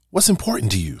What's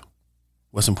important to you?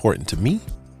 What's important to me?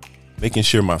 Making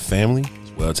sure my family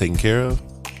is well taken care of,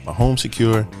 my home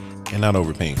secure, and not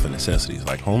overpaying for necessities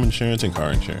like home insurance and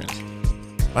car insurance.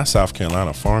 My South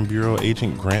Carolina Farm Bureau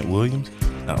agent, Grant Williams,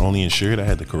 not only ensured I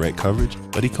had the correct coverage,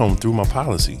 but he combed through my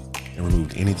policy and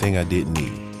removed anything I didn't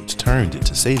need, which turned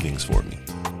into savings for me.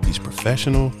 He's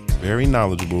professional, very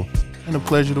knowledgeable, and a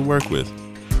pleasure to work with.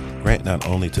 Grant not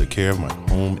only took care of my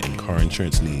home and car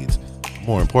insurance needs, but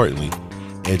more importantly,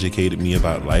 educated me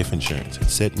about life insurance and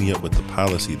set me up with a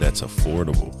policy that's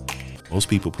affordable. Most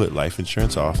people put life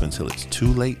insurance off until it's too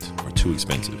late or too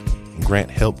expensive, and Grant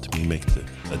helped me make the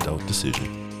adult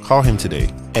decision. Call him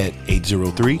today at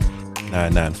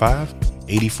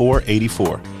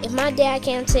 803-995-8484. If my dad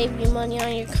can't save you money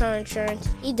on your car insurance,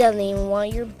 he doesn't even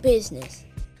want your business.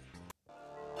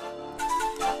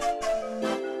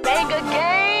 Mega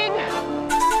Gang!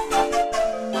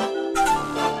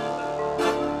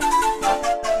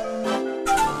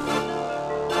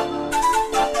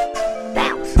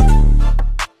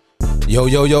 Yo,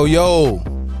 yo, yo, yo.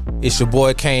 It's your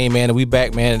boy Kane, man, and we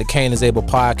back, man, at the Kane is Able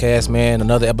podcast, man.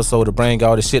 Another episode to bring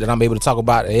all the shit that I'm able to talk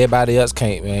about that everybody else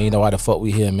can't, man. You know why the fuck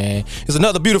we here, man. It's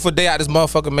another beautiful day out this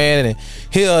motherfucker, man. And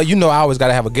here, you know I always got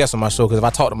to have a guest on my show, because if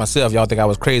I talk to myself, y'all think I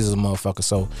was crazy as a motherfucker.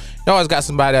 So you always got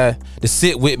somebody to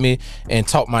sit with me and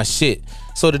talk my shit.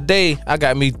 So today, I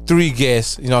got me 3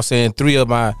 guests, you know what I'm saying, three of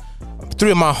my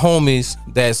homies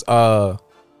that's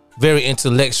very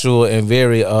intellectual and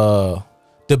very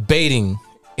debating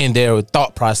in their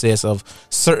thought process of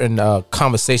certain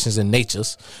conversations and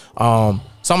natures. So I'm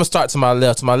gonna start to my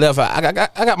left. To my left, I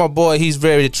got my boy. He's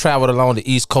very traveled along the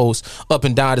East Coast, up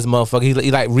and down this motherfucker.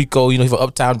 He like Rico, you know, he's from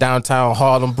uptown, downtown,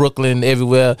 Harlem, Brooklyn,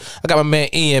 everywhere. I got my man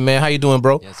Ian, man. How you doing,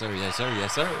 bro? Yes, sir. Yes, sir.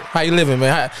 Yes, sir. How you living,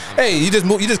 man? Hey, you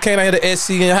just came out here to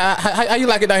SC, and how you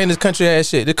like it down here in this country ass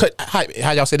shit?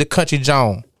 How y'all say the country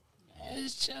John?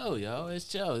 It's chill, yo. It's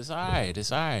chill. It's all right.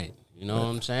 It's all right. You know what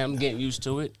I'm saying? I'm getting used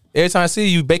to it. Every time I see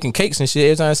you baking cakes and shit,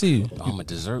 every time I see you. I'm a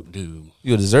dessert dude.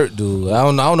 You a dessert dude. I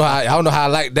don't know how I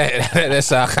like that. That's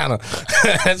how kind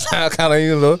of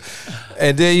you know.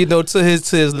 And then you know to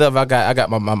his left, I got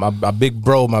my big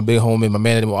bro, my big homie, my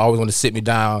man that always want to sit me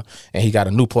down, and he got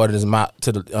a Newport in his mouth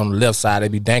on the left side. They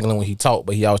be dangling when he talk,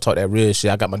 but he always talk that real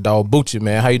shit. I got my dog Bucci,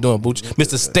 man. How you doing, Bucci?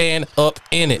 Mr. Stand Up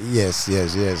In It. Yes.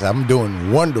 I'm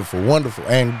doing wonderful,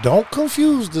 and don't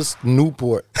confuse this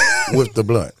Newport with the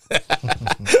blunt.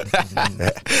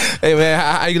 Hey man,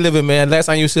 how you living, man? Last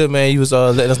time you was here, man, you was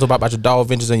letting us know about your dog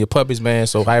adventures and your puppies, man.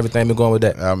 So how everything been going with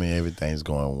that? I mean, everything's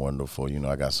going wonderful. You know,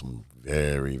 I got some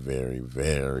very, very,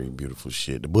 very beautiful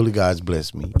shit. The bully guys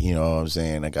blessed me. You know what I'm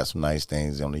saying? I got some nice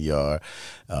things on the yard.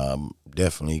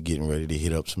 Definitely getting ready to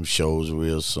hit up some shows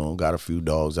real soon. Got a few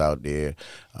dogs out there,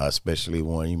 especially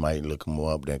one you might look them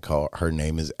up. That called her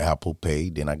name is Apple Pay.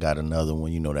 Then I got another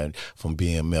one, you know, that from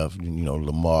BMF. You know,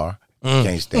 Lamar.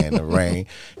 Can't stand the rain.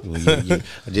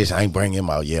 I ain't bring him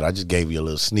out yet. I just gave you a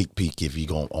little sneak peek if you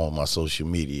go on my social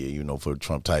media, you know, for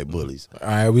Trump type bullies. All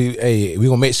right, we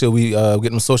gonna make sure we get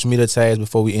them social media tags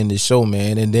before we end this show,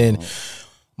 man. And then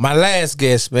my last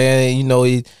guest, man, you know,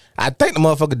 I think the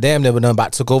motherfucker damn never done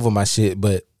about took over my shit,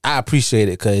 but I appreciate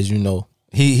it because you know.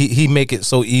 He make it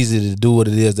so easy to do what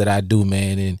it is that I do,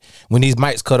 man. And when these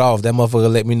mics cut off, that motherfucker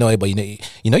let me know, hey, but you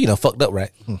done fucked up,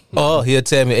 right? Oh, he'll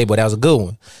tell me, hey, but that was a good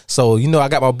one. So, you know, I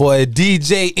got my boy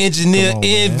DJ Engineer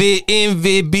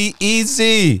Envy Be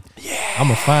Easy. Yeah. I'm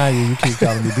gonna find you. You keep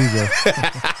calling me DJ.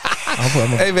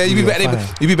 Hey man, you be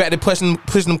back there pushing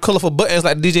them colorful buttons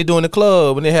like the DJ doing the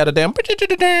club when they had a damn. Oh,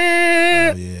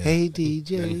 yeah. Hey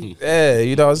DJ. Yeah,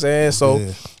 you know what I'm saying. So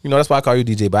you know that's why I call you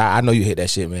DJ. But I know you hate that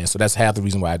shit, man. So that's half the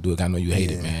reason why I do it. I know you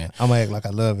hate it, man. I'm gonna act like I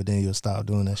love it, then you'll stop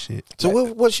doing that shit.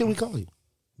 So what should we call you?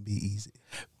 Be easy.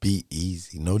 Be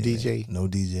easy. No DJ. No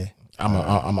DJ.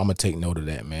 I'm gonna take note of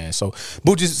that, man. So,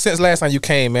 Bucci, since last time you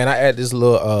came, man, I added this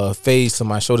little phase to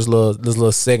my show, this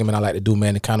little segment I like to do,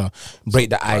 man, to kind of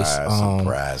break the ice.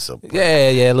 Surprise.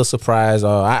 Yeah, a little surprise.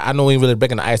 I know we ain't really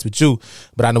breaking the ice with you,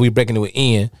 but I know we breaking it with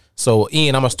Ian. So,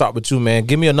 Ian, I'm gonna start with you, man.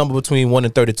 Give me a number between 1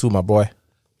 and 32, my boy.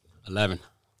 11.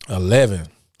 11.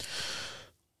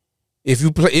 If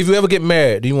you ever get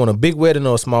married, do you want a big wedding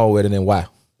or a small wedding, and why?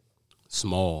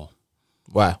 Small.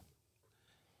 Why?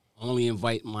 Only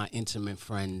invite my intimate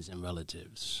friends and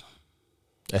relatives.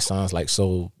 That sounds like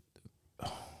so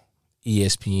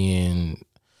ESPN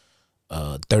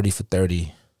 30 for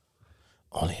 30.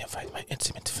 Only invite my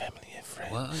intimate family and friends.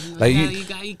 crazy. Well, Like,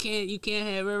 you can't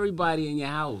have everybody in your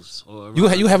house. Or You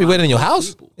have your wedding in your house?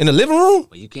 People. In the living room?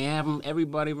 But you can't have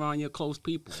everybody around your close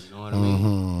people. You know what I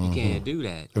mean? You can't do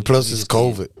that. And plus, You it's just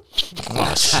can't. COVID.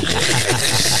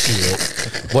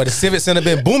 Boy, the Civic Center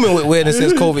been booming with weddings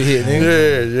since COVID hit,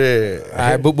 nigga. Yeah. All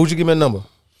right, but Boochie, give me a number.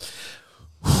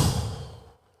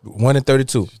 1 and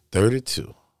 32.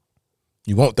 32.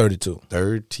 You want 32.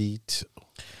 32.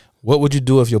 What would you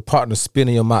do if your partner spit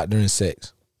in your mouth during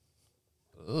sex?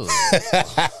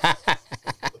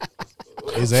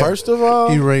 First of all,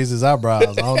 He raised his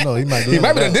eyebrows. I don't know. He might do You it.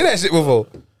 might have did that shit before.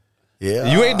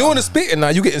 yeah. You ain't doing the spitting now.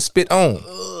 You getting spit on.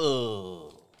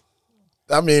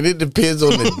 I mean, it depends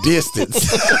on the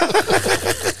distance.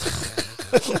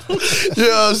 You know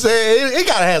what I'm saying? It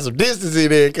gotta have some distance in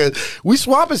there because we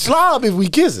swapping slob if we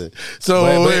kissing. So,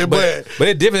 But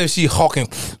it's different if she hawking.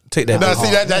 Take that. now bitch.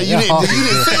 see that you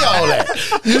didn't say all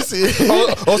that. You see?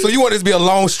 Oh, so you want this to be a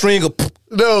long string of?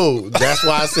 No, that's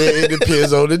why I said it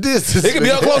depends on the distance. It can be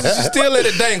up close and she still let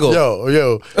it dangle.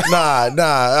 Yo, nah.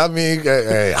 I mean,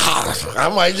 hey,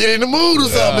 I might get in the mood or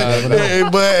something.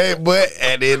 Hey, but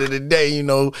at the end of the day, you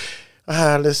know,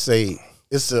 let's say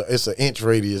it's an inch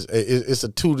radius. It's a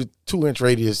 2 inch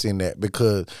radius in that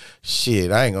because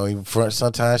shit, I ain't gonna even front.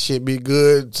 Sometimes shit be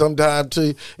good. Sometimes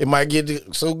too, it might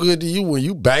get so good to you when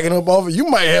you backing up off it. You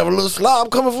might have a little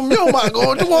slob coming from your mouth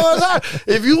going towards her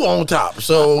if you on top.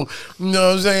 So you know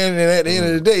what I'm saying. And at the end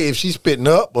of the day, if she's spitting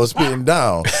up or spitting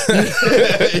down,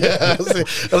 yeah,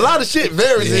 a lot of shit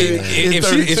varies. In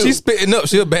If she's spitting up,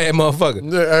 she a bad motherfucker.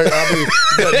 I mean,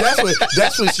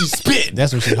 that's when she spit.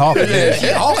 That's what she hawking. Yeah, she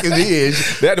hawking is.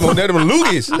 That them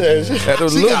loogies. That them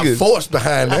She got loogies. force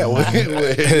behind that one.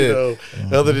 You know,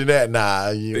 other than that, nah.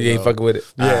 You ain't know. fucking with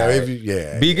it. Yeah, All right. if you,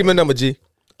 yeah. B, give me a number, G.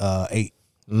 8.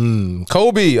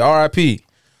 Kobe, R.I.P.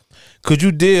 Could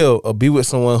you deal or be with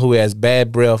someone who has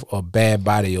bad breath or bad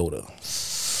body odor?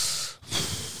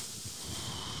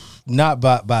 Not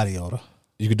body odor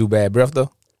You could do bad breath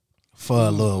though. for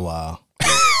a little while.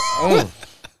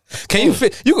 Can you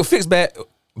fix? You can fix bad.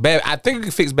 I think you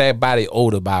can fix bad body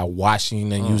odor by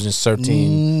washing and using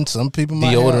certain. Some people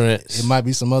might Deodorants. It might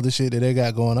be some other shit that they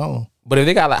got going on. But if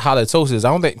they got like halitosis, I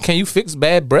don't think. Can you fix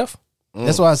bad breath?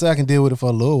 That's why I say I can deal with it for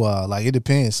a little while. Like it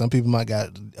depends. Some people might got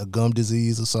a gum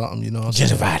disease or something. You know what I'm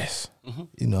saying? Gingivitis.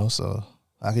 You know, so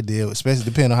I could deal, especially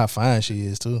depending on how fine she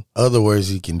is too. Other words,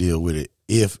 he can deal with it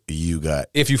if you got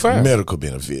If you fine. medical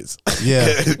benefits. Yeah,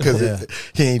 because yeah.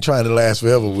 he ain't trying to last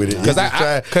forever with it.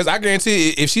 Because I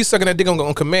guarantee if she's sucking that dick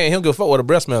on command, he don't give a fuck what her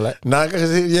breath smell like. Nah,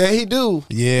 cause he do.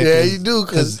 Yeah, he do.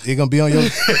 Cause it gonna be on your.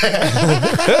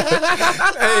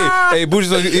 Hey, Bougie,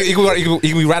 so you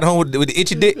can be right home with the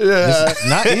itchy dick.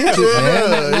 Not itchy,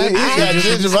 man. Not he got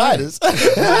gingivitis.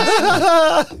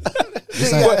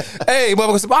 Hey,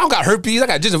 motherfucker, I don't got herpes. I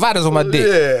got gingivitis on my dick.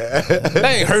 Yeah. That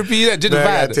ain't herpes. That Man, I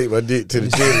gotta gingivitis. take my dick to the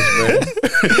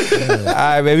dentist, man. All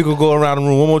right, man. We gonna go around the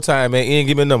room one more time, man. Ian,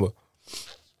 give me a number.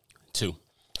 2. All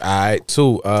right,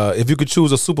 2. If you could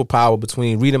choose a superpower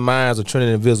between reading minds or turning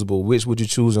invisible, which would you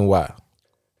choose and why?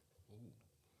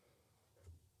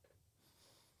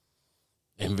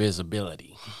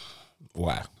 Invisibility.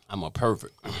 Why? I'm a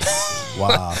pervert.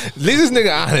 Wow. Leave this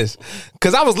nigga honest.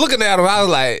 Cause I was looking at him, I was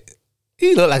like,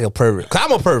 he look like a pervert. Cause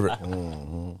I'm a pervert.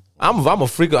 I'm a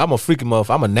freak. I'm a freaky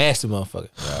motherfucker. I'm a nasty motherfucker.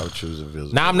 I would choose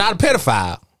invisible. Now I'm not a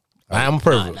pedophile. I am a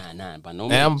pervert. Nah. By no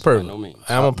means. I'm a By pervert. no means.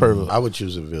 I'm a pervert. I would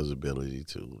choose invisibility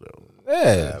too, though.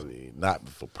 Yeah. I mean, not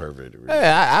for pervert. Really.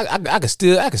 Yeah, I can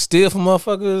steal from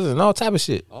motherfuckers and all type of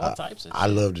shit. All types of I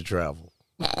love to travel.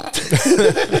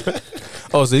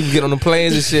 Oh, so you can get on the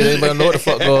planes and shit. Anybody know what the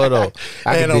fuck going on?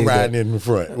 And I'm riding in the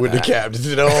front with the captain.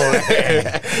 You know?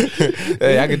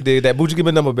 Hey, I can dig that. Boochie, give me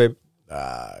a number, baby.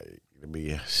 Let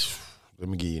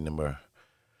me give you number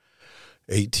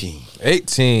 18.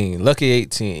 18. Lucky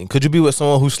 18. Could you be with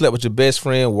someone who slept with your best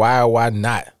friend? Why or why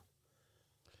not?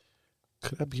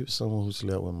 Could I be with someone who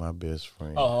slept with my best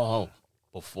friend? Oh.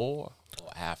 Before or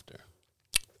after?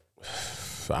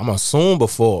 I'm assume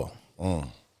before.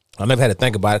 I never had to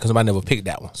think about it because I never picked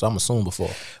that one. So I'm assuming before.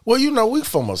 Well, you know, we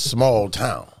from a small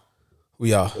town.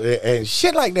 We are. And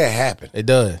shit like that happen. It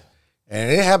does.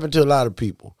 And it happened to a lot of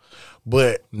people.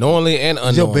 But Knowingly and Is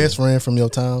unknowingly. your best friend from your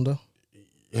town though?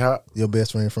 yeah, Your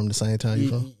best friend from the same town you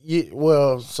from?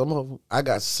 well, some of them, I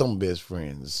got some best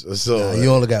friends. So Nah, you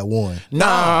only got one. Nah,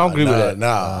 I don't agree with that.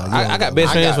 Nah, I got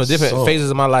best friends from different some.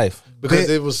 phases of my life. because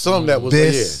it was some that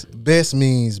was Best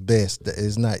means best. That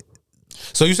is not.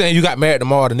 So you saying you got married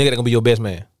tomorrow, the nigga that gonna be your best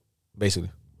man,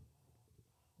 basically.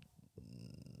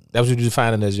 That's what you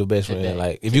defining as your best friend.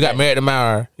 Like, if you got married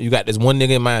tomorrow, you got this one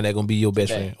nigga in mind that gonna be your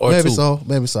best friend, or maybe two.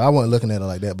 Maybe so. I wasn't looking at it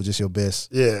like that, but just your best.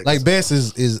 Yeah, like best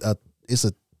is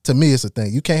to me it's a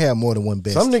thing. You can't have more than one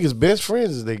best. Some niggas' best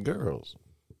friends is their girls.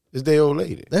 It's their old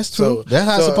lady. That's true. That's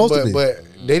how it's supposed to be. But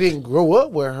they didn't grow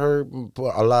up with her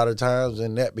a lot of times,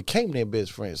 and that became their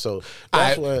best friend. So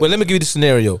that's Well, let me give you the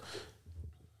scenario.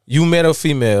 You met a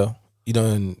female. You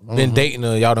done been dating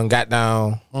her. Y'all done got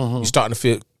down. You starting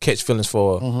to catch feelings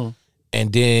for her.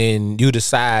 And then you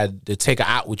decide to take her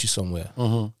out with you somewhere.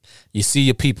 You see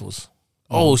your peoples.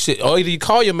 Oh, shit. Or either you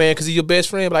call your man because he's your best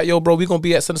friend. Like, yo, bro, we going to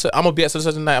be at such and such. I'm going to be at such and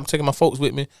such tonight. I'm taking my folks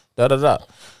with me. Da-da-da.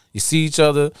 You see each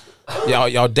other.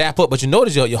 Y'all dap up. But you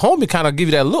notice your homie kind of give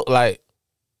you that look like,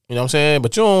 you know what I'm saying?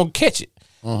 But you don't catch it.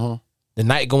 The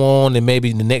night go on, and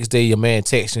maybe the next day your man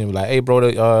texts you and be like, hey,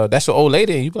 bro, that's your old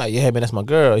lady. And you be like, yeah, man, that's my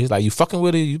girl. He's like, you fucking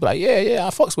with her? You be like, yeah, I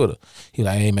fucks with her. He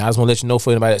like, hey, man, I just want to let you know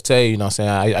for anybody that tell you, you know what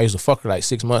I'm saying? I used to fuck her like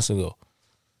 6 months ago.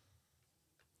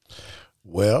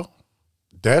 Well,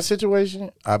 that situation,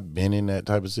 I've been in that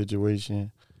type of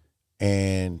situation.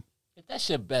 And If that's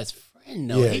your best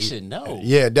friend, though, he should know.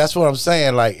 Yeah, that's what I'm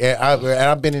saying. Like, and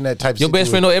I've been in that type of Your situation. best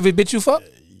friend know every bitch you fuck?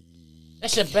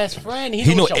 That's your best friend.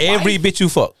 He know knows your every wife. bitch you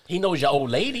fuck. He knows your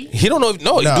old lady. He don't know.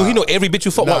 Do he know every bitch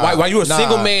you fuck? While you a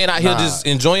single man out here just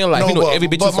enjoying life, he know every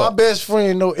bitch you fuck. But my best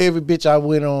friend know every bitch I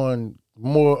went on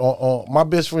my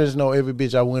best friends know every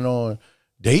bitch I went on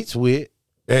dates with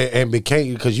and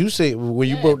became, because you said when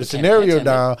you broke the scenario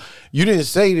down, you didn't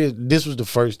say that this was the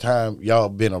first time y'all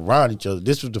been around each other.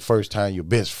 This was the first time your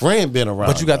best friend been around.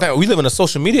 But you got that. We live in a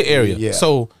social media area,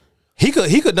 so he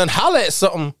could done holler at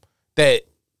something that.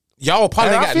 Y'all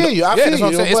probably got. I feel you.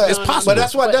 It's possible.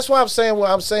 But that's why I'm saying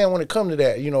what I'm saying when it comes to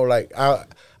that. You know, like I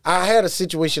had a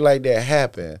situation like that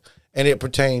happen, and it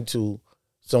pertained to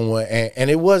someone, and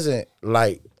it wasn't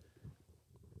like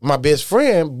my best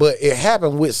friend, but it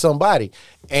happened with somebody.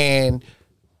 And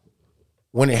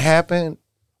when it happened,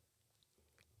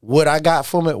 what I got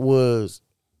from it was,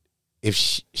 if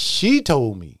she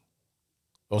told me.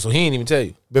 Oh, so he ain't even tell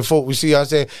you before. We see, what I'm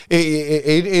saying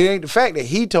it ain't the fact that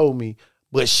he told me.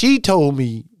 But she told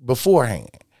me beforehand.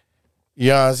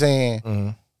 You know what I'm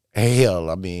saying? Hell,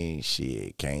 I mean,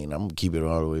 shit, Kane, I'm going to keep it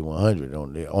all the way 100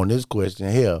 on this question.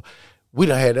 Hell, we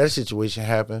done had that situation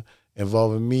happen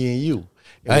involving me and you.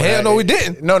 Hell no, we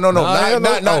didn't. No.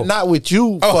 Not with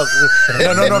you. No.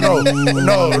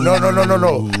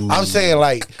 I'm saying,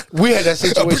 like, we had that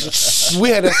situation. We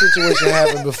had that situation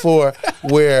happen before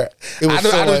where it was.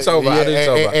 I didn't talk about.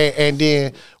 And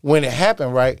then when it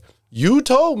happened, right? You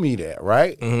told me that,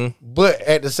 right? But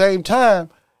at the same time,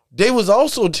 they was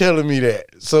also telling me that.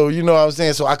 So, you know what I'm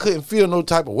saying? So I couldn't feel no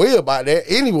type of way about that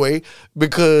anyway,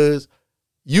 because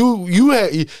you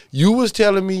was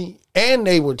telling me and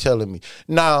they were telling me.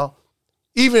 Now,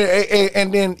 even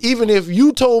if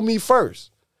you told me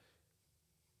first,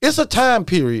 it's a time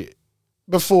period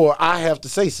before I have to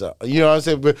say something. You know what I'm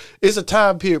saying? But it's a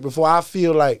time period before I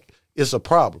feel like it's a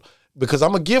problem, because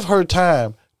I'm going to give her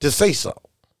time to say something.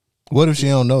 What if she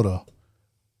don't know though?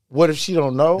 What if she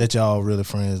don't know that y'all really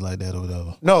friends like that or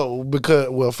whatever? No, because,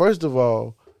 well, first of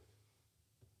all,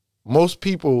 most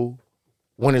people,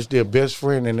 when it's their best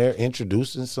friend and they're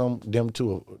introducing them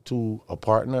to a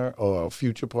partner or a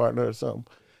future partner or something,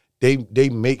 they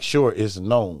make sure it's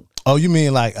known. Oh, you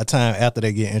mean like a time after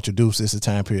they get introduced? It's a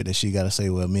time period that she got to say,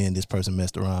 "Well, me and this person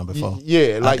messed around before."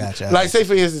 Yeah, like say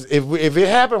for instance, if it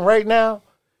happened right now,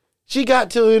 she got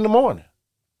till in the morning.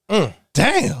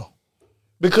 Damn.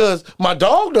 Because my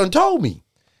dog done told me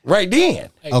right then.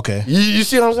 Okay. You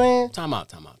see what I'm saying? Time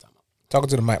out. Talking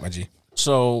to the mic, my G.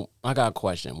 So I got a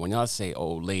question. When y'all say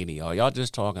old lady, are y'all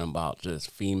just talking about just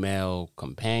female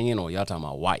companion, or y'all talking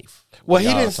about wife? Well, he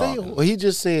didn't say. Well, he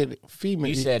just said female.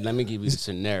 He said, "Let me give you the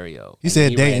scenario." He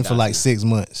said dating for like 6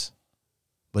 months,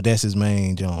 but that's his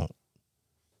main job.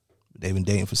 They've been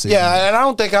dating for 6 months. Yeah, and I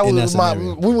don't think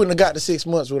we wouldn't have got to 6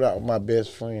 months without my best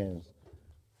friends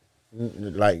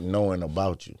like knowing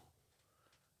about you.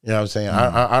 You know what I'm saying?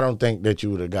 I don't think that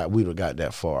we'd have got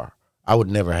that far. I would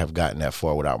never have gotten that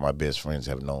far without my best friends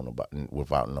without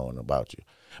knowing about you.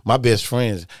 My best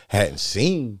friends hadn't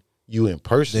seen you in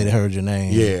person. They heard your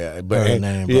name. Yeah, but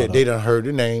they done heard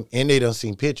the name and they done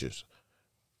seen pictures.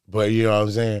 But you know what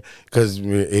I'm saying? Because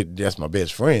that's my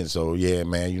best friend. So yeah,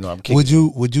 man, you know I'm kicking.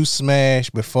 Would you smash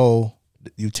before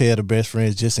you tell the best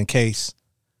friends just in case?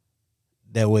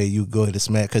 That way you go ahead and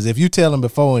smash. Because if you tell him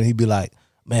before and he be like,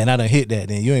 man, I done hit that,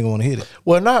 then you ain't going to hit it.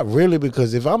 Well, not really,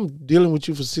 because if I'm dealing with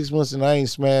you for 6 months and I ain't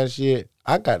smashed yet,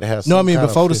 I got to have some. No, I mean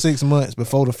before the 6 months,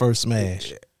 before the first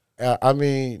smash. I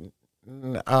mean,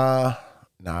 I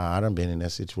done been in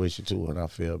that situation too and I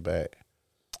feel bad.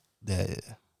 Yeah.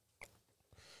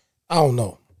 I don't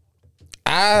know.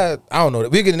 I don't know. We'll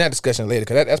get in that discussion later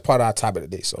because that's part of our topic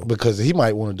today. So Because he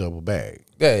might want a double bag.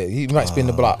 yeah, he might spin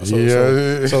the block. So,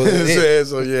 yeah.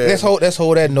 so yeah. let's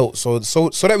hold that note. So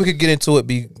that we could get into it.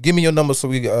 Give me your number so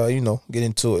we get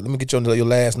into it. Let me get your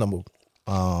last number.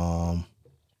 Hold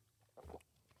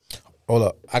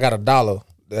up. I got $1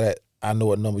 that I know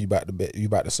what number you about to bet. You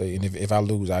about to say, and if I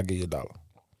lose, I'll give you $1.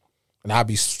 And I'll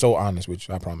be so honest with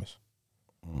you. I promise.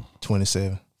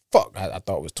 27. Fuck. I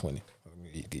thought it was 20. Let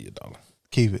me give you $1.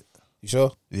 Keep it. You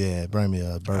sure? Yeah, bring me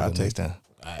a burger next time.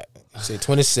 All right. Say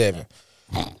 27.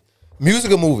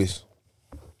 Music or movies?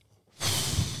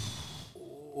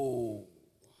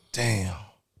 Damn.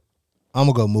 I'm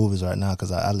gonna go movies right now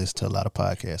because I listen to a lot of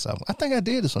podcasts. I think I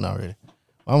did this one already.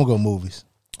 I'm gonna go movies.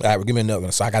 All right, well, give me another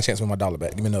one. So I got a chance to win my $1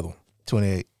 back. Give me another one.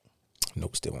 28.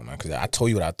 Nope, still one, man. Because I told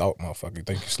you what I thought, motherfucker. You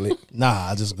think you slick? Nah,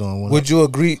 I just going one. Would you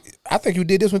agree? I think you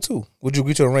did this one too. Would you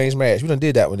agree to arranged marriage? You done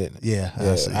did that one, didn't you? Yeah. Yeah.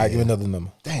 All right, give me another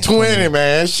number. Damn, 20,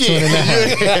 man. Shit.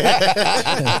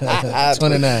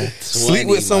 29. Sleep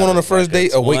with someone on the first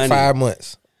date or wait 20. 5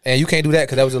 months. And you can't do that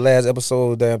because that was the last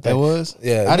episode. Damn thing. That was?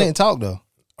 Yeah. I didn't talk though.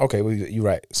 Okay, well, you're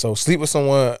right. So sleep with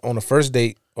someone on the first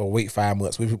date or wait 5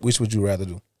 months. Which would you rather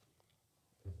do?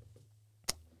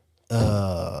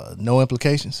 No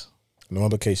implications. No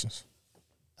implications.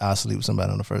 I'll sleep with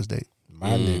somebody on the first date. My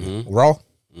nigga. Raw?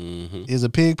 Is a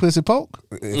pig pussy poke?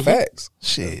 Facts.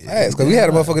 Shit. Facts. Because we had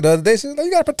a motherfucker the other day. She was like,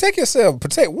 you got to protect yourself.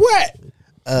 Protect what?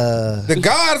 The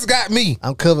gods got me.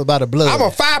 I'm covered by the blood. I'm a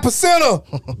 5%er.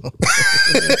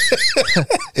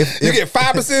 You get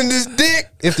 5% of this dick.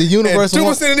 If the And universe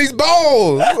 2% of these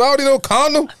balls. I don't need no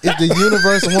condom. if the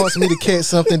universe wants me to catch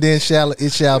something, then it shall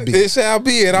be. It shall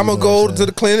be. And I'm going to go to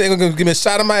the clinic. They're going to give me a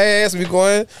shot in my ass. We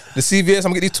going to CVS.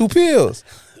 I'm going to get these 2 pills.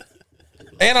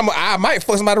 And I might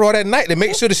fuck somebody raw that night to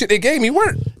make sure the shit they gave me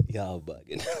worked. Y'all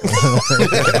bugging.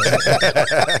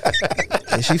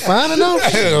 Is she fine enough?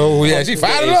 Oh, yeah. She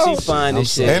fine Yeah, enough. she fine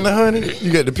as shit. And the honey.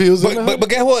 You got the pills in the honey? But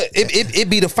guess what? It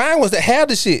be the fine ones that have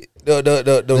the shit.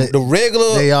 The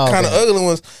regular they all kind of bad. ugly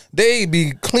ones, they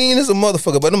be clean as a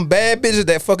motherfucker. But them bad bitches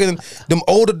that fucking them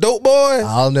older dope boys.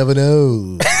 I'll never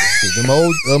know. Them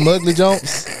old ugly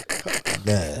jumps.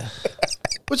 Nah.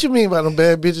 What you mean by them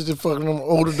bad bitches that fucking them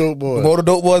older dope boys? Them older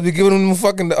dope boys be giving them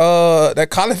fucking that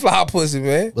cauliflower pussy,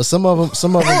 man. But some of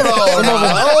them Hold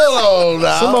on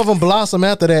now. some of them blossom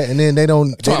after that, and then they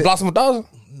don't. Talking about Blossom 1000?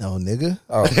 No, nigga.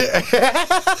 Oh.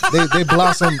 they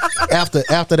blossom after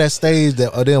that stage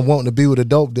that of them wanting to be with a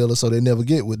dope dealer, so they never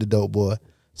get with the dope boy.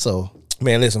 So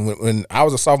Man, listen, when I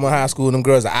was a sophomore in high school, them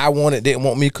girls that I wanted didn't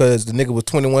want me because the nigga was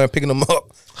 21 picking them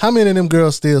up. how many of them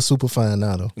girls still super fine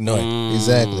now though? None.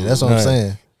 Exactly. That's what I'm None.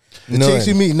 saying. The None. chicks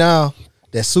you meet now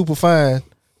that's super fine,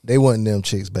 they wasn't them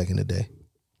chicks back in the day.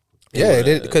 Yeah,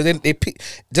 because they peak,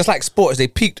 just like sports, they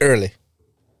peaked early.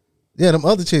 Yeah, them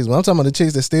other chicks. But I'm talking about the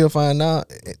chicks that still fine now,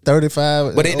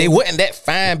 35. But they wasn't that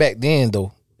fine back then,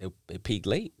 though. They peaked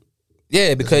late.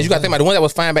 Yeah, because you got to think about the one that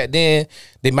was fine back then.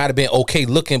 They might have been okay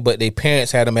looking, but their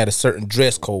parents had them at a certain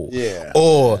dress code. Yeah.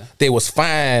 Or they was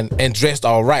fine and dressed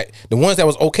all right. The ones that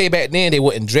was okay back then, they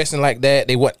wasn't dressing like that.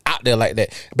 They wasn't out there like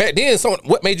that. Back then,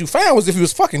 what made you fine was if you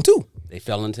was fucking too. They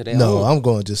fell into their No, own. I'm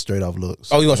going just straight off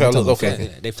looks. Oh, you gonna try to look Yeah,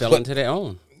 okay? they fell But- into their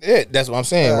own. Yeah, that's what I'm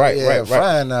saying. Right.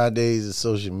 Fine nowadays is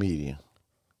social media.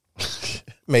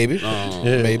 Maybe.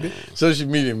 Maybe. Social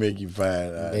media make you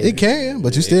fine. It can,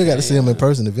 but you still got to see them in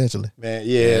person eventually. Man,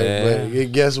 yeah,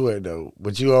 but guess what though?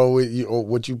 But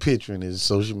what you picturing is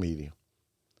social media.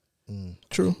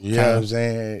 True. You know what I'm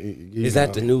saying? Is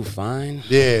that the new fine?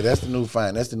 Yeah, that's the new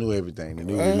fine. That's the new everything. The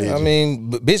new religion. I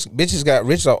mean, bitches got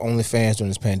rich off OnlyFans during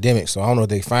this pandemic, so I don't know if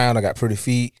they found or got pretty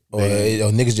feet or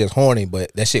niggas just horny,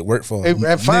 but that shit worked for them.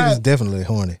 And fine, Niggas definitely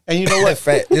horny. and you know what?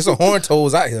 Fat. There's some horn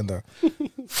toes out here though.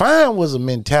 Fine was a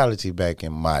mentality back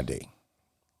in my day.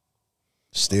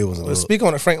 Still was a little. Speak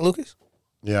on it, Frank Lucas.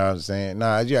 You know what I'm saying?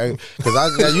 Nah,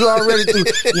 because you already threw,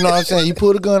 you know what I'm saying? You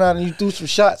pulled a gun out and you threw some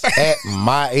shots at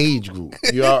my age group.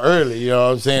 You are early, you know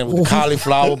what I'm saying? With the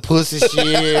cauliflower pussy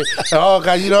shit. Oh,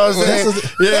 God, you know what I'm saying?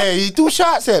 Yeah, you threw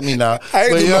shots at me now. I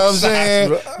ain't But do you no know what I'm shots, saying?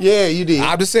 bro. Yeah, you did.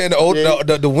 I'm just saying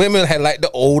the women had like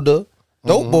the older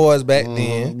dope boys back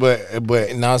then. But You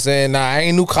know what I'm saying? Nah, I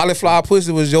ain't knew cauliflower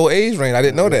pussy was your age range. I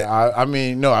didn't know that. I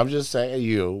mean, no, I'm just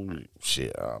saying,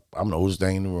 shit, I'm the oldest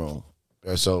thing in the room.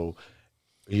 So,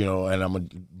 and I'm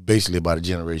basically about a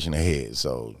generation ahead.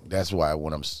 So that's why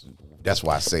that's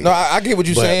why I say No, it. I get what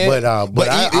you're saying. But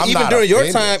I'm even not during your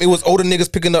offended. time, it was older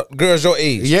niggas picking up girls your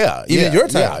age. Yeah, Even yeah, your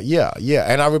time. Yeah,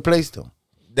 and I replaced them.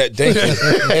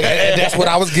 That's what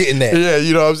I was getting at. Yeah,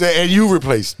 you know what I'm saying? And you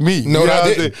replaced me. No, you know I what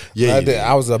I'm didn't. saying? Yeah, I you did.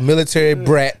 I was a military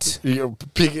brat. You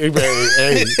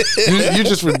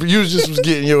just was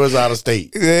getting yours out of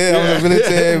state. Yeah, I was a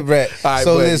military brat. All right,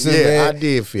 So but listen, yeah, man. I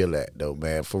did feel that though,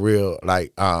 man. For real.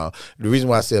 Like the reason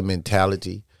why I said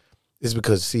mentality is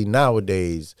because see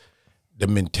nowadays the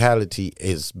mentality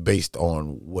is based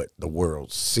on what the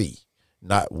world see,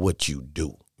 not what you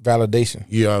do. Validation.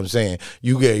 You know what I'm saying?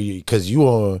 You get because you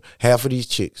on half of these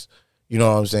chicks. You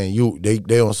know what I'm saying?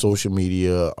 They on social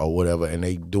media or whatever, and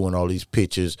they doing all these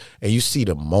pictures, and you see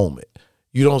the moment.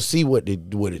 You don't see what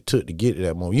it took to get to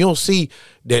that moment. You don't see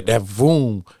that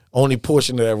room. Only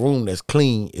portion of that room that's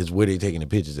clean is where they taking the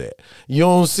pictures at. You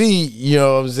don't see. You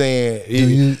know what I'm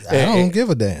saying? I don't give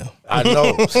a damn. I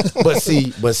know, but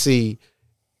see,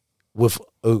 with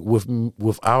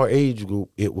our age group,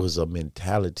 it was a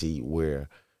mentality where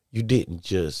you didn't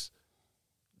just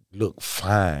look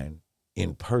fine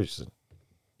in person.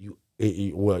 You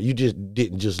just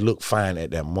didn't just look fine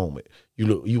at that moment.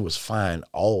 You was fine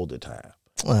all the time.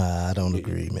 I don't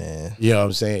agree, man. You know what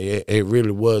I'm saying? It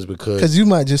really was because you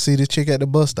might just see this chick at the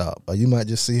bus stop, or you might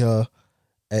just see her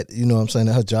at, you know what I'm saying,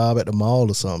 at her job at the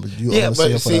mall or something. But you only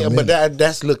see her for that minute.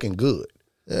 that's looking good.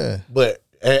 Yeah. But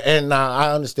and now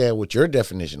I understand what your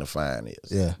definition of fine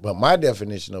is. Yeah. But my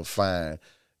definition of fine,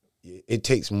 it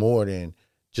takes more than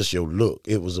just your look.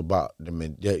 It was about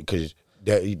because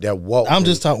that walk. I'm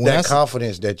just talking that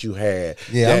confidence that you had.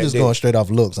 Yeah, I'm just going straight off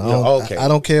looks. I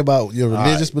don't care about your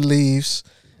religious beliefs,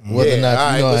 whether or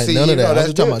not none of that. I'm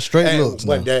just talking about straight looks.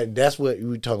 But that's what you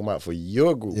were talking about for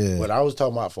your group. Yeah. But I was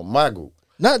talking about for my group.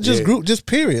 Not just group, just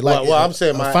period. Like, well, I'm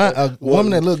saying a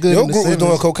woman that looked good. Your in the group was 70s.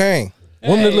 doing cocaine.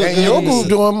 Woman that looked And good. your in the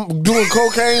group doing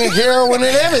cocaine, heroin,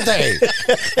 and everything.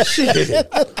 Shit.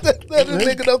 That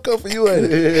nigga don't come for you, ain't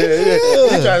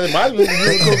it? My group was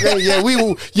doing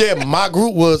cocaine. My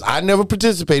group was. I never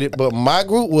participated, but my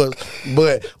group was.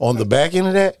 But on the back end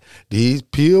of that, these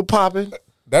pill popping.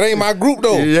 That ain't my group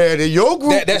though. Yeah, your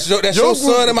group. That's your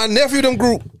son and my nephew. Them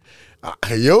group. No.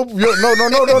 Your group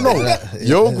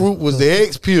was the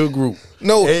ex-pill group.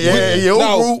 No,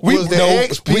 group was the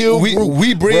ex-pill group.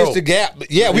 We bridged the gap.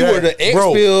 Yeah, we were the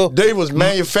ex-pill. They was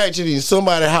manufactured in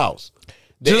somebody's house,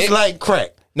 just like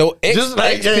crack. No, just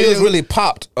like ex-pills really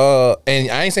popped.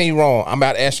 And I ain't saying you wrong. I'm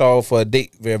about to ask y'all for a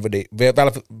date verification.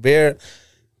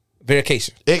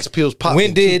 Ex-pills popped. When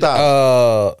in did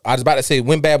 2000. I was about to say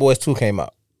when Bad Boys 2 came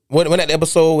out? When that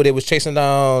episode where they was chasing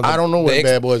down I don't know when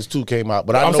Bad Boys 2 came out,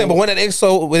 but I'm saying, but when that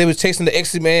episode where they was chasing the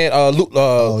X-Man,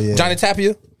 Johnny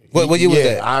Tapia, what year was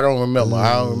that? I don't remember.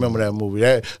 I don't remember that movie.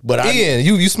 Ian,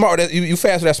 you smart. You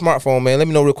fast with that smartphone, man. Let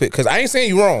me know real quick, because I ain't saying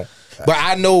you wrong, but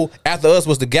I know After Us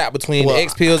was the gap between the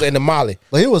X-Pills and the Molly.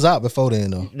 But it was out before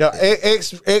then, though. No,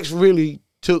 X really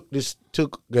took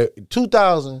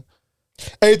 2000.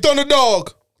 Hey,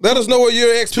 Thunderdog, let us know what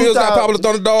year X-Pills got popular.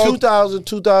 Thunderdog. 2000,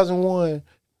 2001,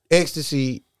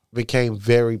 ecstasy became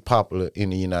very popular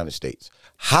in the United States.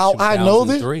 How I know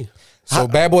this? 2003. So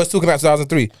Bad Boys 2 came out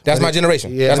 2003. That's my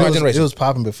generation. Yeah, That's my It generation. was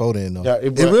popping before then, though. Yeah,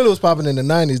 it really was popping in the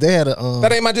 90s. They had a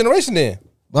That ain't my generation then.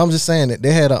 But I'm just saying that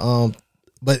they had a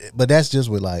but that's just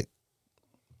with, like,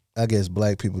 I guess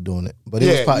black people doing it. But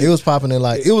it was popping in,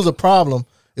 like, it was a problem.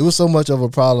 It was so much of a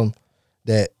problem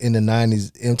that in the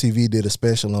 90s MTV did a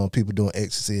special on people doing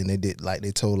ecstasy, and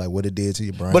they told like what it did to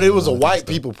your brain. But it was a white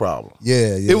people problem.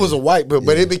 Yeah. It was a white,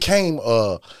 but it became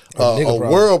a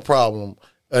world problem,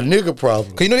 a nigga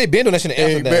problem. Cause you know they been doing that shit in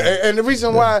Amsterdam. And the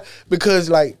reason why, because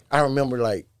like I remember,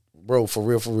 like, bro, for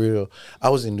real, I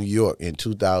was in New York in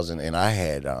 2000, and I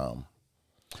had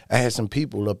some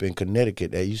people up in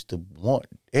Connecticut that used to want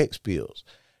X pills,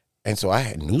 and so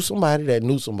I knew somebody that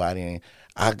knew somebody,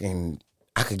 and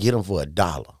I could get them for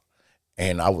 $1,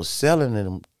 and I was selling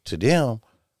them to them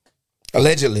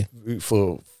Allegedly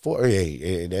for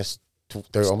that's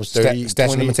almost 30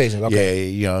 statute of limitations. Okay. Yeah,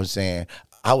 you know what I'm saying.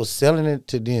 I was selling it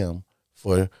to them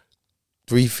for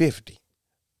 $350.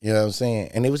 You know what I'm saying,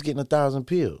 and they was getting 1,000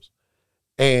 pills,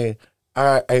 and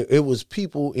it was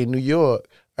people in New York.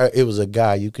 It was a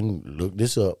guy, you can look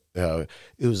this up. It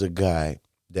was a guy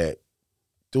that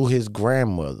threw his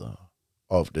grandmother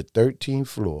off the 13th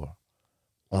floor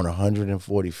on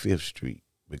 145th Street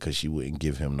because she wouldn't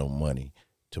give him no money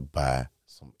to buy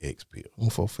some X pills.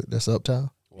 That's Uptown.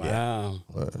 Wow.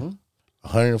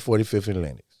 145th and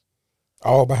Lenox.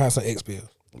 all behind some X pills.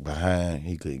 Behind,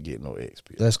 he couldn't get no X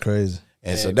pills. That's crazy.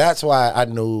 And so that's why I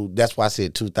knew. That's why I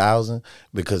said 2000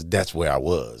 because that's where I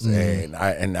was, and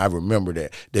I remember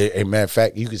that. A matter of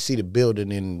fact, you could see the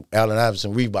building in Allen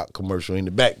Iverson Reebok commercial in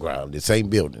the background, the same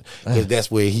building, because that's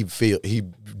where he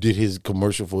did his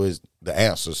commercial for the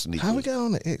Answer sneakers. How we got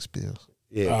on the X Bills?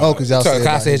 Yeah. Because y'all said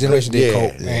I said Generation did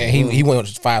Yeah. coke, and he went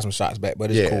to fire some shots back,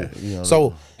 but it's cool. you know,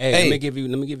 So Hey, hey, let me give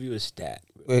you a stat.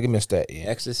 give me a stat. Yeah.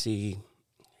 Ecstasy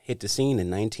hit the scene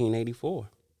in 1984.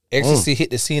 Ecstasy hit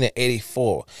the scene in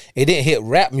 '84. It didn't hit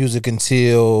rap music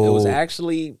until It was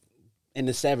actually in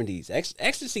the 70s.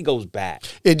 Ecstasy goes back.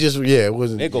 it just it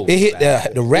wasn't. It goes. it hit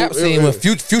back. the rap scene when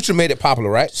Future made it popular,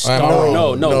 right?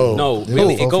 No. No.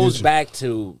 Really, Before it goes Future. back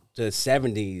to the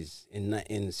 70s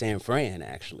in San Fran,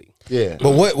 actually. Yeah.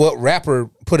 But what rapper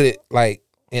put it like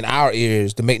in our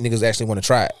ears to make niggas actually want to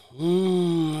try it?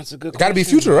 That's a good. It got to be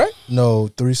question. Future, right? No,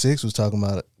 3-6 was talking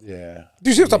about it. Yeah. You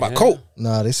was talking about coke.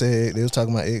 Nah, they said they was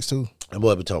talking about X too. And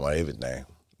boy, be talking about everything.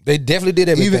 They definitely did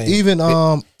everything.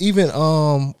 Even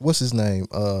what's his name?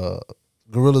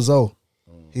 Gorilla Zoe.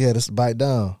 He had us bite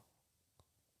down.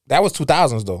 That was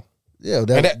 2000s though. Yeah, And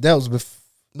that was before.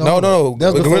 No.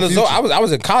 That was before Gorilla Zoe. Future. I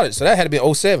was in college, so that had to be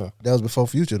 07. That was before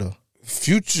Future though.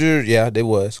 Future, yeah, they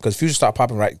was because Future stopped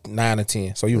popping right 9 or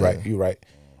 10. So you're right.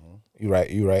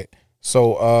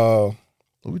 So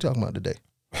What we talking about today?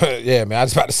 yeah, man. I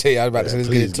was about to say. Let's get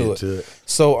Please into get it. to it.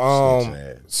 So I'm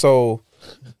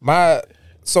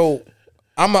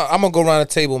gonna go around the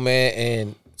table, man.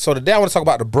 And so today I want to talk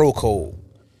about the bro code,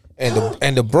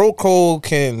 and the bro code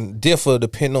can differ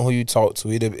depending on who you talk to.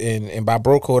 And by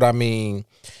bro code I mean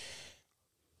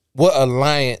what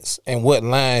alliance and what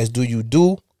lines do you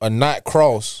do or not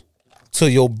cross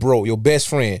to your bro, your best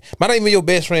friend. Might not even your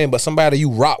best friend, but somebody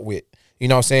you rock with. You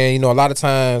know what I'm saying? You know, a lot of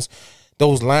times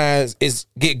those lines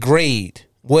get grayed.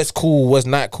 What's cool, what's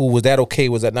not cool, was that okay,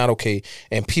 was that not okay?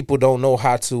 And people don't know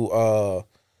how to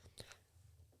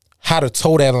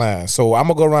toe that line. So I'm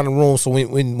gonna go around the room. So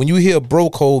when you hear bro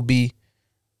code be,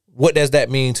 what does that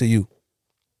mean to you?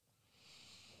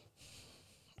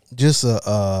 Just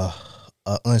a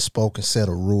unspoken set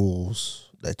of rules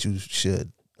that you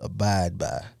should abide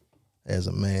by as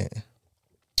a man.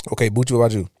 Okay, Bucci, what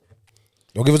about you?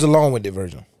 Don't give us the long-winded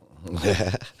version.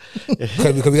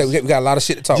 Because we got a lot of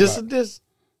shit to talk about.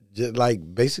 Just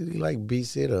like basically like B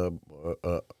said, a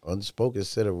unspoken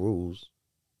set of rules.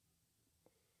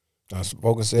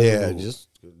 Unspoken set. Yeah, of rules.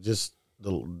 just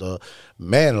the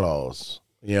man laws.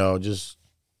 You know, that's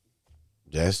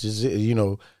just it. You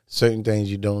know, certain things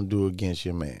you don't do against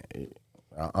your man.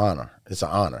 Honor. It's an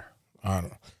honor.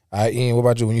 Honor. All right, Ian, what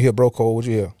about you? When you hear bro code, what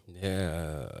you hear?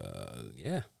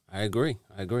 Yeah, I agree.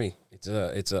 It's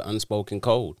a unspoken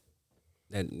code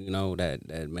that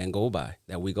that men go by,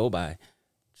 that we go by,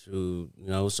 to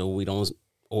so we don't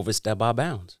overstep our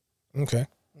bounds. Okay.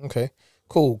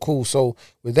 Cool. So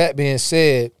with that being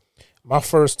said, my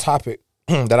first topic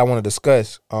that I want to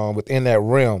discuss within that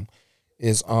realm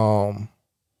is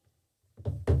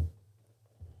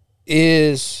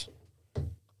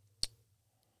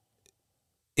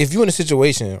if you're in a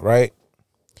situation, right?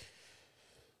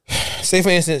 Say for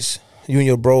instance, you and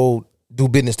your bro do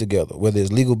business together, whether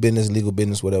it's legal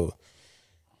business, whatever.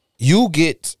 You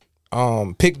get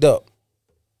picked up.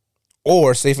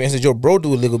 Or say for instance, your bro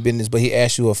do illegal business, but he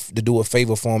asked you to do a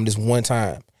favor for him this one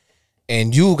time,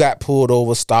 and you got pulled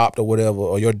over, stopped, or whatever,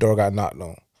 or your door got knocked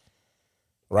on,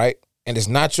 right? And it's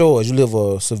not yours. You live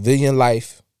a civilian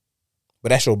life, but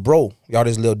that's your bro. Y'all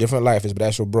just live different lives, but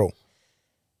that's your bro.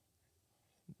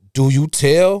 Do you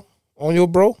tell on your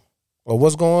bro or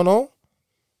what's going on,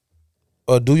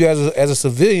 or do you as a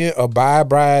civilian abide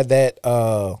by that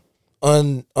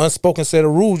unspoken set of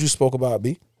rules you spoke about,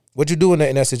 B? What you do in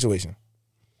that situation?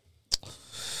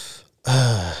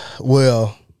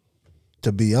 Well,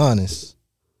 to be honest,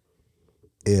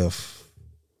 if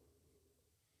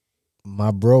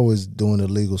my bro is doing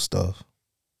illegal stuff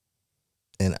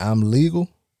and I'm legal,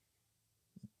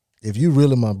 if you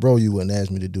really my bro, you wouldn't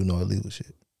ask me to do no illegal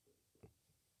shit.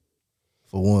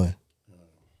 For one.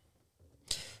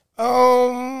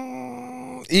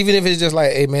 Even if it's just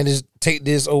like, hey man, just take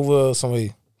this over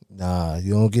somebody. Nah,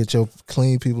 you don't get your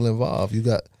clean people involved. You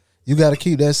got to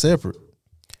keep that separate.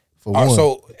 For one.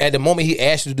 So at the moment he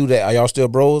asked you to do that, are y'all still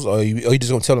bros, or you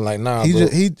just gonna tell him like, nah, bro?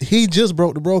 He just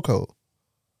broke the bro code.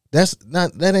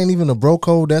 That ain't even a bro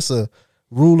code. That's a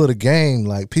rule of the game.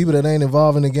 Like people that ain't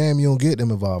involved in the game, you don't get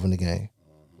them involved in the game.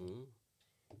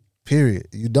 Period.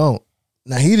 You don't.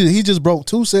 Now he just broke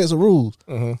 2 sets of rules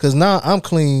because now I'm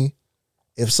clean.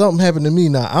 If something happened to me,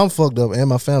 now I'm fucked up and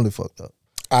my family fucked up.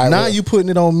 Now you putting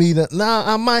it on me. Now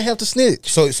I might have to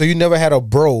snitch. So you never had a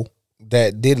bro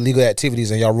that did illegal activities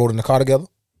and y'all rode in the car together?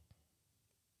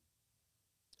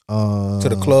 To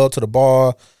the club, to the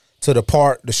bar, to the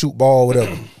park, the shoot ball,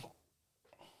 whatever.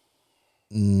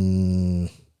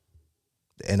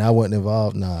 And I wasn't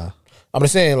involved. Nah. I'm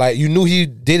just saying, like, you knew he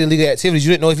did illegal activities.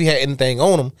 You didn't know if he had anything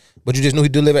on him, but you just knew he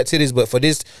did illegal activities. But for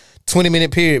this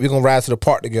 20-minute period, we're going to ride to the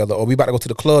park together, or we about to go to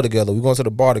the club together. We're going to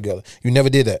the bar together. You never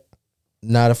did that.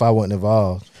 Not if I wasn't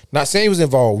involved. Not saying he was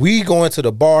involved. We going to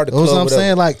the bar, the club, That's what I'm whatever.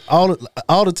 saying. Like,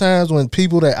 all the times when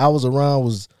people that I was around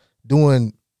was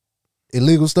doing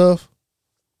illegal stuff,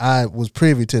 I was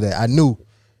privy to that. I knew.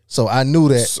 So I knew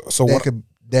that So that what- could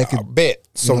I bet.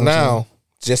 So know what I'm now,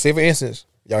 just say for instance,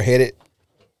 y'all headed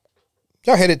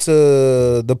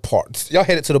to the park. Y'all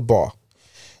headed to the bar.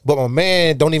 But my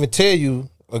man don't even tell you,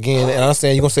 again, and I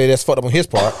understand you're going to say that's fucked up on his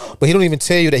part, but he don't even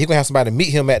tell you that he's going to have somebody meet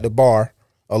him at the bar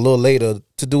a little later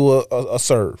to do a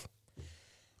serve.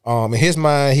 In his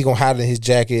mind, he going to hide it in his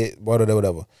jacket,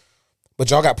 whatever. But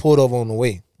y'all got pulled over on the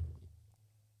way.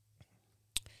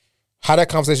 How that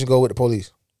conversation go with the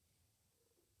police?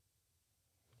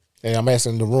 And I'm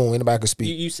asking the room, anybody could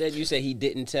speak. You said he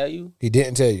didn't tell you. He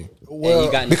didn't tell you. Well,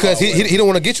 you got Because he don't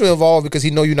want to get you involved because he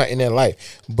know you're not in that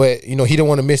life. But he don't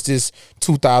want to miss this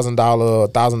 $2,000,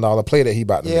 $1,000 play that he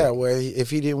about to Yeah, make. well, if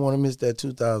he didn't want to miss that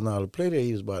 $2,000 play that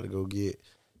he was about to go get,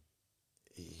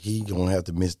 he gonna have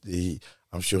to miss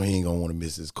I'm sure he ain't gonna want to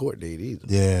miss his court date either.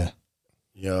 Yeah.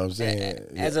 You know what I'm saying?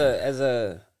 As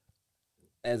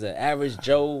an average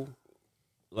Joe,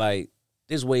 like,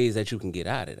 there's ways that you can get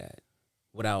out of that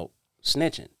without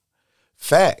snitching.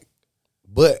 Fact.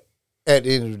 But at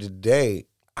the end of the day,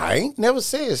 I ain't never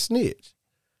said snitch.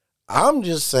 I'm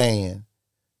just saying,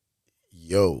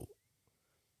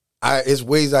 it's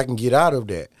ways I can get out of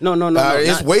that. No.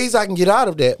 It's ways I can get out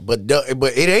of that, but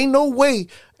it ain't no way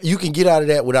you can get out of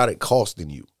that without it costing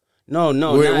you. No.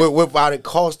 Without it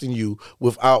costing you,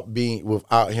 without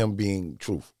him being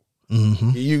truthful.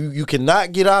 Mm-hmm. You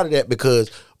cannot get out of that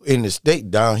because in the state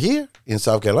down here in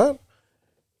South Carolina,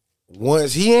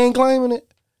 once he ain't claiming it,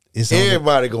 It's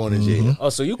everybody going to jail. Oh,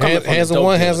 so you coming from Hands the on dope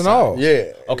one, dealer hands on side. all.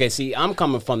 Yeah. Okay, see, I'm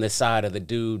coming from the side of the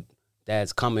dude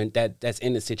that's coming that's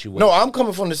in the situation. No, I'm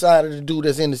coming from the side of the dude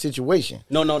that's in the situation.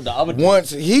 No, the other dude. Once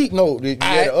the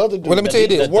other dude. Well, let me tell you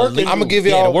this. the I'm gonna give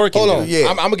yeah, y'all. the working Hold on. dude. Yeah.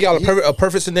 I'm gonna give y'all a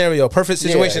perfect scenario, a perfect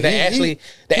situation Yeah, that he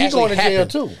actually going to jail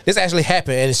happened. too. This actually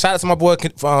happened, and shout out to my boy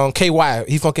KY.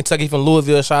 He from Kentucky, from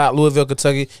Louisville. Shout out Louisville,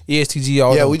 Kentucky. ESTG.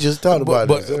 All Yeah, them. we just talked about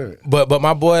but, this. But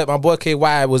my boy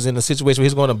KY was in a situation where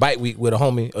he's going to bike week with a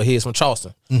homie of his from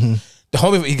Charleston. Mm-hmm. The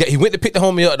homie he went to pick the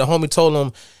homie up. The homie told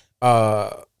him,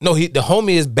 the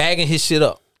homie is bagging his shit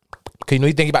up. Cause he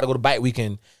think he about to go to bike week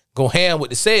and go ham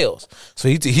with the sales. So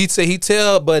he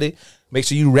tell buddy, make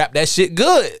sure you wrap that shit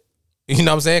good. You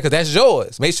know what I'm saying? Cause that's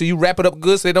yours. Make sure you wrap it up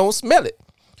good so they don't smell it.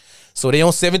 So they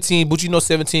on 17, but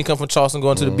 17 come from Charleston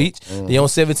going to the beach. They on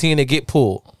 17, they get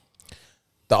pulled.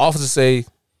 The officer say,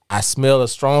 I smell a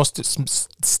strong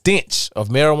stench of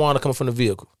marijuana coming from the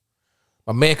vehicle.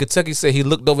 My man Kentucky said he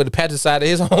looked over the passenger side of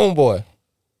his homeboy.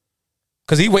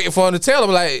 Cause he waiting for him to tell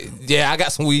him, like, yeah, I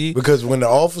got some weed. Because when the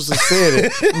officer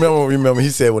said it, remember, he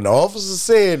said when the officer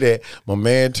said that, my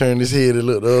man turned his head and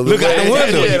looked the other way. Look out the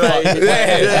window.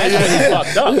 That's when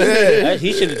he fucked up.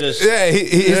 He should have just. Yeah,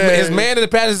 his man in the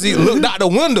passenger seat looked out the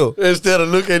window. Instead of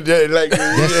looking at like,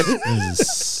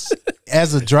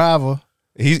 as a driver,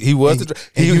 He was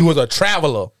he was a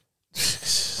traveler.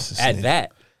 At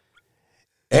that.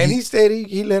 and he said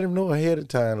he let him know ahead of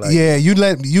time. Like, yeah, you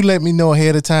let me know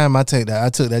ahead of time. I took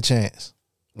that chance.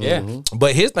 Yeah.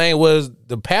 But his thing was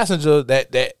the passenger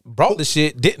that brought the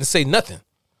shit didn't say nothing.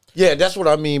 yeah, that's what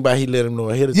I mean by he let him know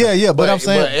ahead of time. Yeah, but I'm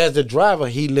saying- but as the driver,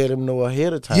 he let him know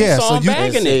ahead of time. Yeah, Saw so him you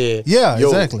bagging it. said, Yeah, "Yo,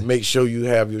 exactly. Make sure you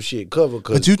have your shit covered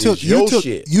because But you took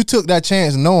shit. you took that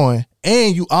chance knowing,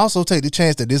 and you also take the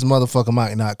chance that this motherfucker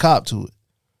might not cop to it.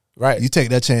 Right. You take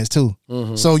that chance too.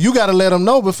 So you got to let them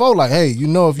know before, like, hey, you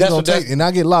know, if you That's don't what- take and I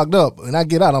get locked up and I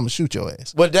get out, I'm gonna shoot your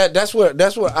ass. But that's what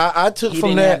I took You from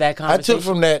didn't have that. that I took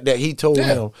from that he told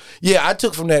him. Yeah, I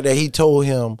took from that he told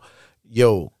him,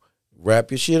 yo, wrap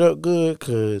your shit up good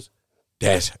because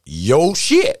that's your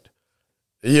shit.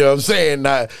 You know what I'm saying?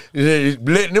 Now,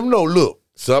 letting them know, look,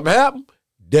 something happened,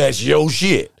 that's your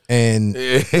shit. And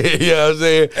You know what I'm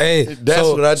saying? Hey, That's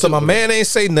what I took so my from man ain't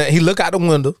say nothing. He look out the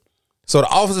window. So the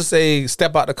officer say,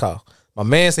 step out the car. My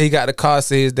man said he got the car,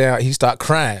 says down, he start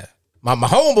crying. My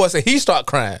homeboy said he start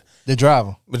crying. the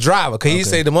driver. The driver, cause he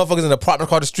say the motherfuckers in the apartment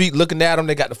across the street looking at him,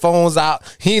 they got the phones out.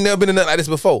 He ain't never been in nothing like this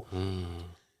before.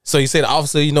 So he said the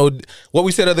officer, what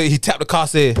we said other, he tapped the car,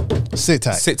 said, Sit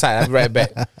tight. sit tight, I'll be right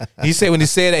back. He said when he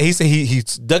said that, he said he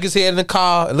dug his head in the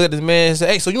car and looked at the man and said,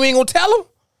 hey, so you ain't gonna tell him?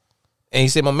 And he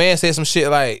said, my man said some shit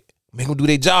like, make them do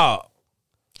their job.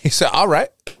 He said, all right.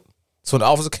 So the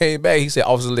officer came back. He said,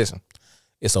 "Officer, listen,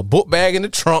 it's a book bag in the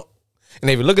trunk, and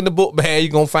if you look in the book bag,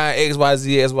 you're gonna find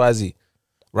XYZ.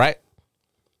 Right?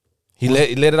 He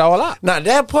let it all out. Now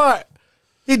that part,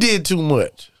 he did too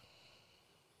much.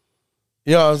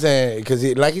 You know what I'm saying? Because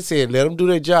like he said, let them do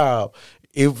their job.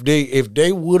 If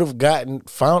they would have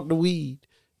found the weed,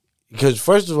 because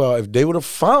first of all, if they would have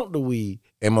found the weed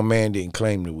and my man didn't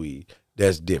claim the weed,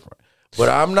 that's different. But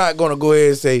I'm not gonna go ahead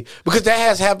and say, because that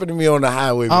has happened to me on the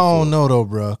highway before. I don't know though,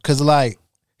 bro. Cause like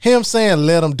him saying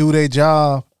let them do their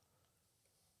job,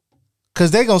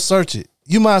 cause they gonna search it.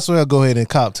 You might as well go ahead and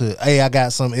cop to it. Hey, I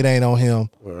got something. It ain't on him.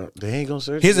 Well, they ain't gonna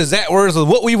search His it. exact words was,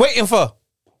 "What we waiting for?"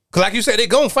 Cause like you said, they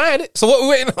gonna find it. So what we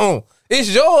waiting on? It's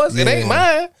yours. It ain't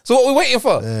mine. So what we waiting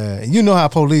for? You know how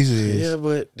police is. Yeah,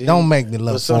 but Don't make me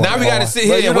look. so Now we gotta sit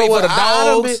here But you and know wait for what? the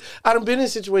dogs. I done been in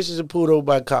situations and pulled over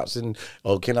by cops and,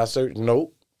 can I search?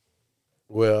 Nope.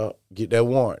 Well, get that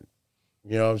warrant.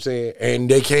 You know what I'm saying? And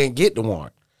they can't get the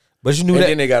warrant. But you knew And that.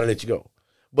 then they gotta let you go.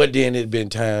 But then it's been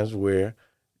times where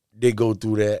they go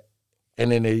through that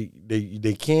and then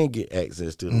they can get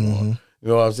access to the warrant. You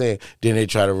know what I'm saying? Then they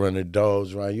try to run the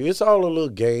dogs around you. It's all a little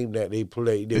game that they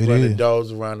play. They run the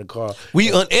dogs around the car.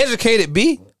 We uneducated,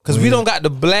 B, because we don't got the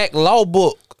black law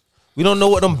book. We don't know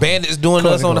what them bandits doing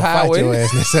to us on the Fight your highway.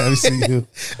 ass next time we see you.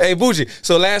 Hey, Bougie.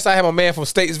 So last I had my man from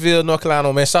Statesville, North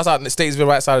Carolina. Man, shouts out to Statesville,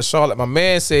 right side of Charlotte. My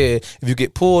man said, if you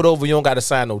get pulled over, you don't got to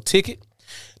sign no ticket.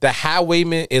 The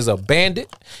highwayman is a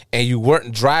bandit, and you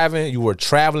weren't driving, you were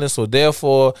traveling, so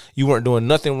therefore you weren't doing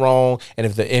nothing wrong. And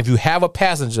if you have a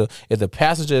passenger, if the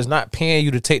passenger is not paying you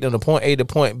to take them to point A to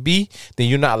point B, then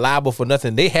you're not liable for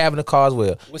nothing they have in the car as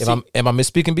well. Am I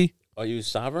misspeaking, B? Are you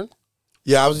sovereign?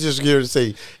 Yeah, I was just here to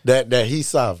say that he's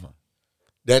sovereign.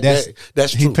 That's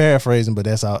He true. paraphrasing, but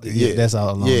that's all. Yeah, that's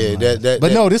all. Along Yeah, the line.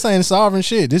 But no, this ain't sovereign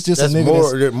shit. This just That's a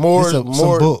nigga some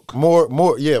book.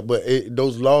 more. Yeah, but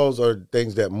those laws are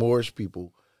things that Moorish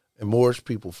people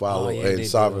follow, and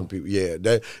sovereign people. Yeah,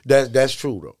 that's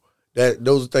true though.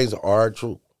 Those things are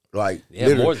true. Like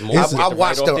literally, I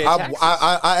watched them.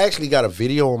 I actually got a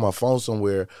video on my phone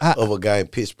somewhere of a guy in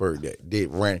Pittsburgh that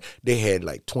they had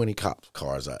like 20 cop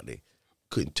cars out there,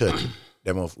 couldn't touch it.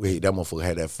 That motherfucker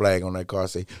had that flag on that car.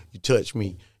 Say, you touch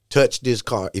me, touch this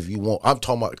car if you want. I'm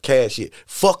talking about cash shit.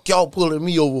 Fuck y'all pulling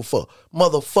me over for,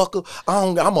 motherfucker.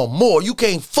 I'm a Moor. You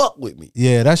can't fuck with me.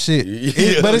 Yeah, that shit.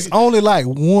 But it's only like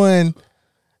one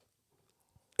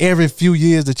every few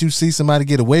years that you see somebody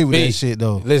get away with that shit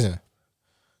though. Listen.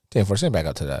 10-4, stand back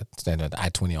up to that. Stand at the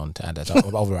I-20 on time. That's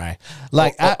over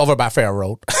over by Fair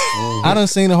Road. I done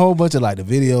seen a whole bunch of like the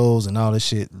videos and all this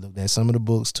shit. Looked at some of the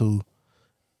books too.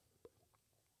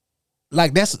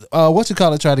 Like that's what you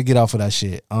call it. Try to get off of that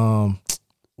shit.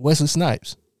 Wesley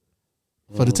Snipes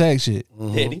for the tag shit.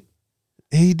 Did he?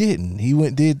 He didn't. He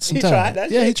did some time. Tried that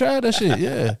shit? He tried that shit.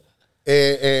 Yeah.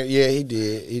 And yeah, he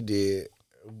did.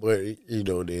 But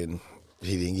then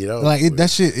he didn't get off. Like that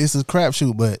shit. It's a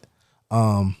crapshoot. But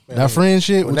that friend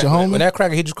shit with your homie. When that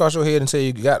cracker hit you across your head and say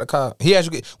you got the car, he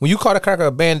asked you when you call the cracker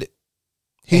a bandit.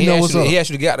 He know what's up. He asked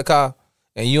you to get out the car,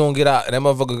 and you don't get out, and that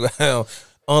motherfucker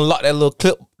unlock that little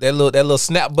clip, that little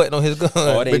snap button on his gun.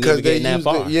 Oh, they because they use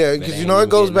far. because it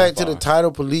goes back to the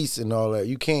title police and all that.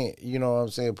 You can't, you know what I'm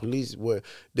saying? Police, what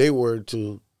they were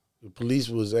to, the police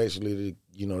was actually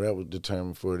that was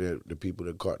determined for the people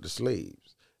that caught the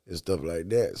slaves and stuff like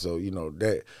that. So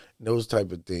that those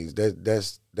type of things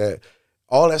that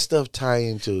all that stuff tie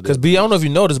into. Because I don't know if you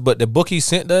noticed, but the book he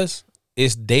sent us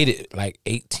is dated like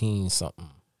 18 something.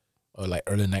 Or like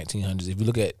early 1900s. If you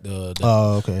look at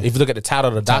if you look at the title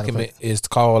of the document, it's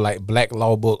called like Black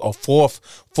Law Book or fourth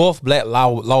Black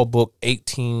Law Book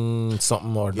 18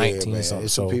 something or 19 something.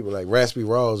 It's so some people like Raspy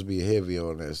Rawls be heavy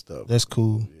on that stuff. That's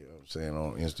cool. You know what I'm saying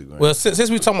on Instagram. Well, since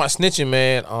we talking about snitching,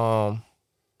 man,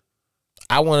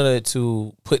 I wanted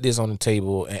to put this on the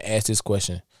table and ask this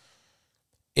question: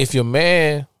 if your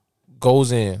man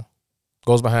goes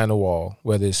behind the wall,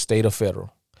 whether it's state or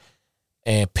federal,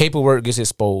 and paperwork gets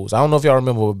exposed. I don't know if y'all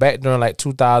remember, but back during like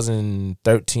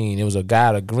 2013, it was a guy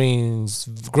out of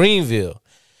Greenville.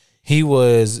 He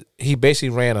basically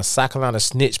ran a South Carolina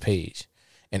snitch page,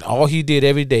 and all he did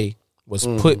every day was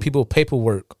put people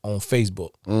paperwork on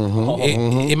Facebook.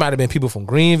 It might have been people from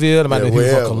Greenville, it might have been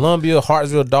people from Columbia,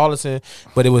 Hartsville, Darlington,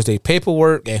 but it was their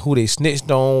paperwork and who they snitched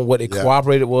on, what they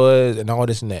cooperated was, and all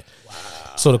this and that. Wow.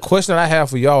 So the question that I have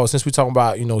for y'all, since we talking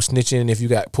about snitching, if you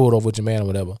got pulled over with your man or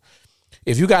whatever.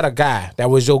 If you got a guy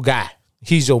that was your guy,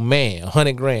 he's your man,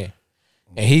 $100,000,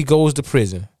 and he goes to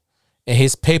prison, and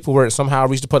his paperwork somehow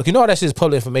reached the public. You know that shit is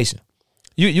public information.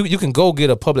 You can go get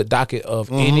a public docket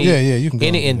of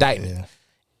any indictment,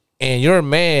 and your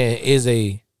man is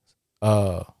a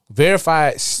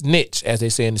verified snitch, as they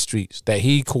say in the streets, that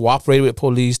he cooperated with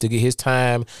police to get his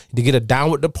time, to get a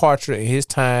downward departure in his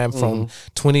time from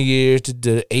 20 years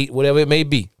to 8, whatever it may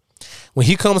be. When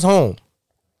he comes home,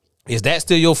 is that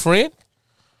still your friend?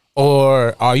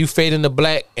 Or are you fading the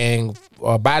black and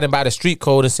abiding by the street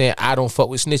code and saying, I don't fuck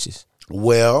with snitches?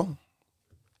 Well,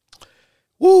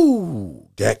 woo,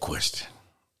 that question.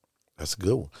 That's a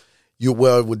good one.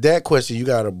 With that question, you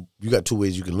got two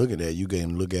ways you can look at that. You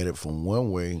can look at it from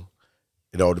one way.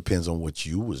 It all depends on what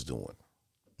you was doing.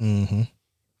 Mm-hmm.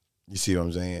 You see what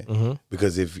I'm saying? Mm-hmm.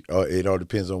 Because if it all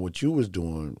depends on what you was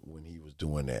doing when he was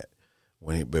doing that,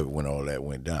 when all that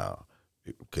went down.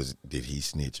 Because did he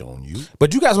snitch on you?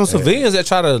 But you got some civilians that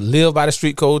try to live by the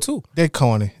street code too. They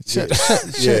corny. Shut the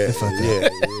fuck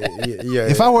up. Yeah.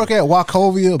 If I work at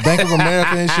Wachovia, Bank of America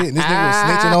and shit, and this nigga was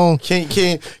snitching on,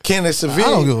 can a civilian?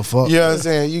 I don't give a fuck. You know what I'm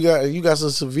saying? You got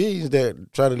some civilians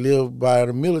that try to live by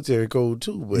the military code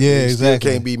too, but Yeah, they still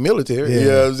exactly. can't be military. Yeah. You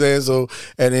know what I'm saying? So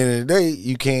at the end of the day,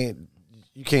 you can't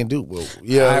do well.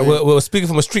 Yeah, All right, well, speaking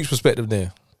from a streets perspective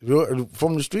then.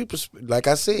 From the street, like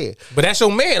I said, But that's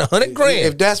your man, $100 grand.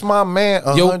 if that's my man,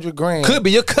 $100 grand Could be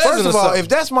your cousin First of or all, something. if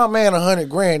that's my man, $100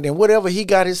 grand, then whatever he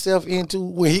got himself into,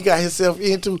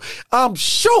 I'm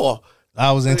sure.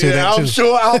 I was into that too. I'm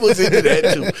sure I was into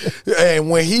that too. And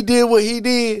when he did what he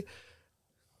did,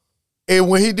 he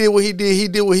did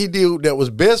what he did that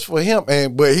was best for him.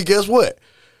 But guess what?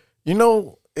 You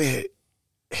know,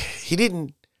 he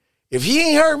didn't. If he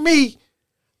ain't hurt me,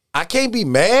 I can't be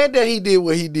mad that he did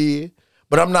what he did.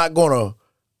 But I'm not gonna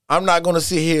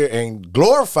sit here and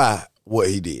glorify what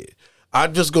he did.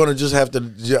 I'm just gonna have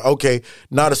to, okay,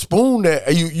 not a spoon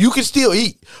that you can still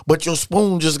eat, but your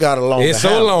spoon just got a long. It's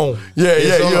so long. Yeah,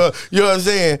 It's so long. you know what I'm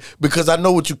saying? Because I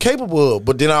know what you're capable of,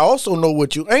 but then I also know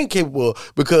what you ain't capable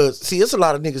of. Because see, it's a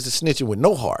lot of niggas that snitching with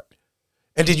no heart,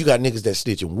 and then you got niggas that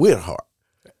snitching with heart.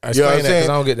 You know what I'm Explain that, 'cause saying?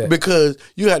 I don't get that. Because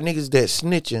you got niggas that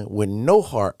snitching with no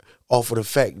heart off of the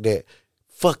fact that,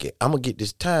 fuck it, I'm gonna get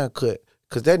this time cut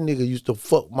because that nigga used to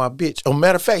fuck my bitch. Oh,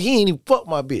 matter of fact, he ain't even fuck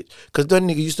my bitch because that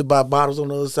nigga used to buy bottles on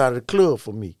the other side of the club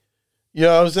for me. You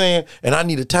know what I'm saying? And I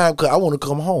need a time cut. I want to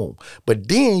come home. But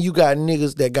then you got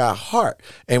niggas that got heart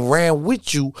and ran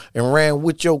with you and ran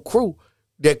with your crew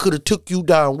that could have took you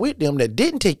down with them that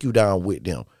didn't take you down with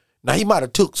them. Now, he might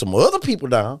have took some other people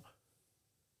down.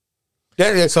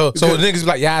 So the niggas be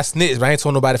like, yeah, I snitched, but I ain't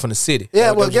told nobody from the city.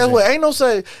 Yeah, well, guess what? Ain't no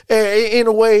say. In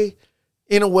a way,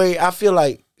 I feel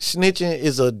like snitching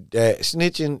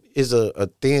is a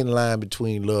thin line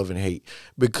between love and hate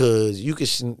because you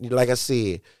can, like I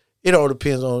said, it all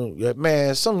depends on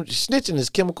man. Some snitching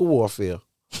is chemical warfare.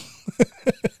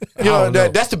 You know,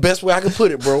 that's the best way I can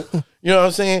put it, bro. You know what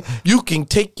I'm saying? You can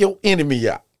take your enemy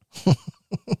out.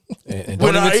 And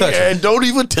don't even touch him. And don't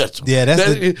even touch them. Yeah,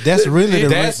 that's really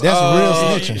real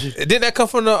snitching. Didn't that come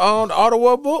from the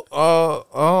Ottawa book?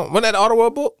 Wasn't that the Ottawa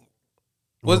book?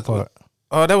 What part?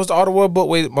 That was the Ottawa book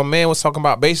where my man was talking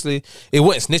about basically it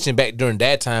wasn't snitching back during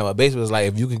that time, but basically it was like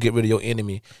if you can get rid of your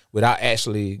enemy without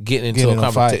actually getting into a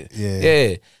confrontation.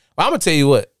 Yeah. Well, I'm gonna tell you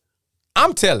what.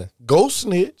 I'm telling. Go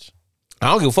snitch. I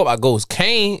don't give a fuck about ghosts.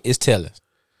 Kane is telling.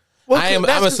 Well,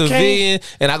 I'm a civilian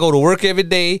and I go to work every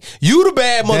day. You the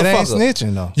bad motherfucker. That ain't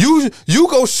snitching though. You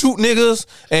go shoot niggas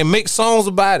and make songs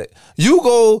about it. You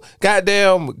go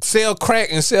goddamn sell crack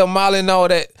and sell Molly and all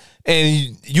that.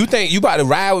 And you think you about to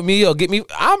ride with me or get me?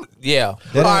 All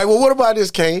right, well, what about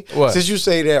this, Kane? What? Since you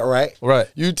say that, right? Right.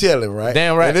 You tell him, right?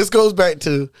 Damn right. And this goes back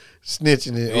to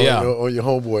snitching Yeah. on your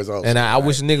homeboys also. And I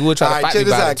wish a nigga would try All to right, fight me check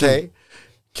this about out, it too. Kane.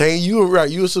 Kane, you were right.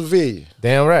 You a civilian.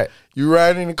 Damn right. You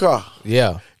riding in the car.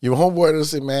 Yeah. Your homeboy will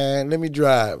say, man, let me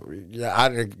drive.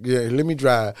 Let me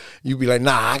drive. You be like,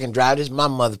 nah, I can drive. This my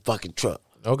motherfucking truck.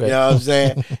 Okay. You know what I'm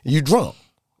saying? You drunk.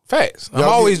 Facts. I'm Y'all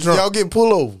always drunk. Y'all getting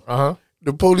pulled over. Uh-huh.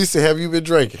 The police say, have you been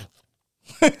drinking?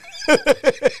 Me?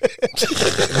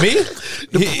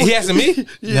 He asking me?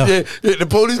 No. The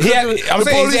police come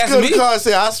to the car and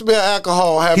say, I smell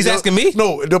alcohol. He's asking me?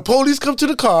 No, the police come to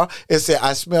the car and say,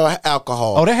 I smell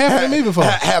alcohol. Oh, that happened to me before.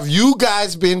 Have you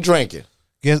guys been drinking?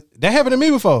 Guess that happened to me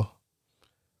before.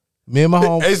 Me and my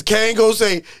home. Is Kane gonna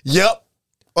say, yep?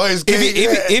 Or is Kane,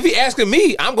 If he asking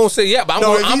me, I'm gonna say yeah, but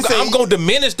I'm gonna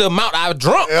diminish the amount I've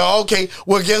drunk. Okay,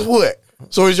 well, guess what?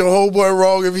 So is your homeboy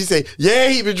wrong if he say, yeah,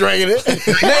 he been drinking it?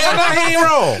 Hell no, he ain't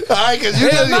wrong. All right, because you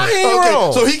Hell no, he ain't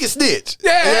wrong. So he can snitch.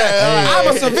 Yeah,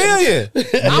 I'm a civilian.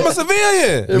 I'm a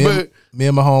civilian. Me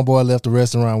and my homeboy left the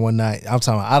restaurant one night. I'm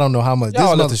talking. I don't know how much.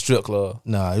 Y'all left the strip club.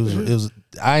 Nah, it was.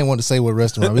 I ain't want to say what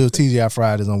restaurant. It was TGI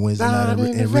Fridays on Wednesday night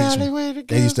in Richmond.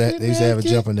 They used to have a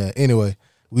jump in there. Anyway,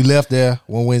 we left there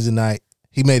one Wednesday night.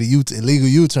 He made a illegal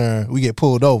U-turn. We get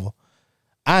pulled over.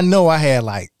 I know I had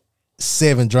like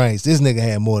 7 drinks. This nigga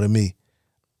had more than me.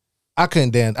 I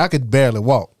could barely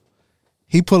walk.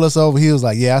 He pulled us over. He was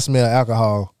like, "Yeah, I smell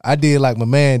alcohol." I did like my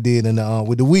man did in the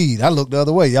with the weed. I looked the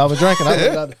other way. Y'all been drinking.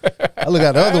 I look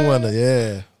out the other window.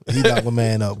 Yeah, he knocked my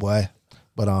man up, boy.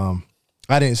 But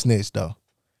I didn't snitch though.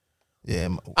 Yeah,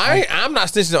 I'm not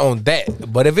snitching on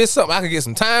that. But if it's something I could get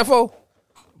some time for,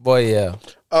 boy, yeah.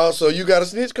 Oh, so you got a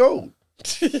snitch code?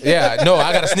 Yeah, no,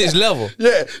 I got a snitch level.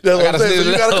 Yeah, that's what I'm saying.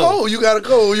 So you got a code. You got a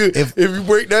code. If you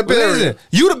break that barrier, Listen,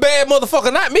 you the bad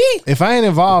motherfucker, not me. if I ain't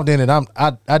involved in it,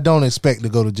 I don't expect to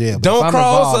go to jail. But if Don't I'm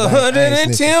cross involved, I ain't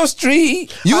snitching. 110th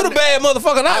Street. You the bad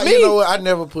motherfucker, not me. You know what? I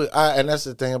never put. And that's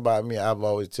the thing about me. I've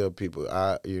always tell people.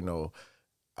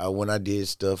 When I did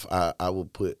stuff, I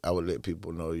would let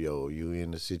people know, yo, you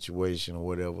in the situation or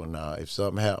whatever. Now, if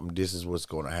something happened, this is what's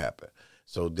going to happen.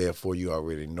 So therefore, you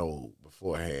already know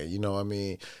beforehand. You know what I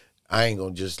mean? I ain't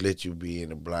gonna just let you be in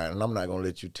the blind, and I'm not gonna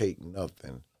let you take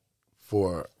nothing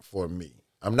for me.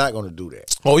 I'm not gonna do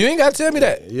that. Oh, you ain't got to tell me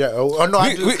that. Yeah. Oh no.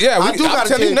 I do I'm gotta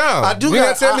telling you now. I do You gotta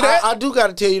gotta tell me that? I do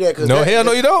gotta tell you that. No, hell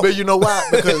no, you don't. But you know why?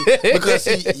 Because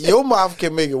see, your mouth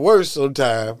can make it worse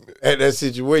sometimes at that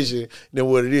situation than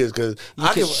what it is. Because You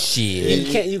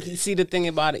can't. You can see the thing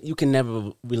about it. You can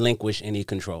never relinquish any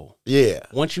control. Yeah.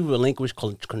 Once you relinquish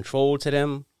control to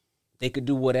them, they could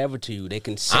do whatever to you. They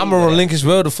can. Say I'm going to relinquish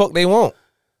whatever the fuck they want.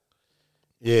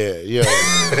 Yeah.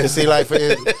 And see, like for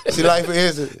instance, like for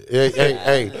instance,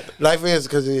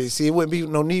 because it wouldn't be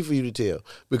no need for you to tell,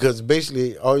 because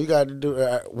basically all you got to do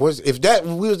was if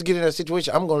we was to get in that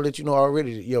situation, I'm gonna let you know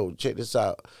already. Yo, check this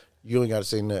out. You ain't got to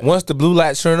say nothing. Once the blue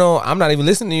light turn on, I'm not even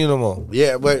listening to you no more.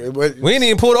 Yeah, but We ain't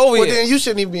even pulled over well, yet. then you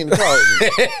shouldn't even be in the car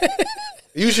with me.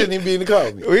 You shouldn't even be in the car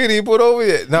with me. We ain't even pulled over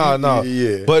yet. No.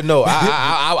 Yeah. But no,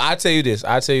 I tell you this.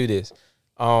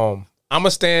 I'm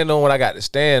gonna stand on what I got to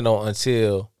stand on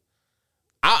until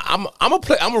I'm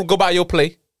gonna go by your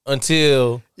play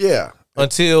until we at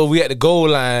the goal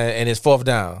line and it's 4th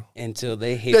down. Until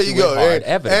they hit There you go. with hard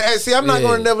evidence. And see, I'm not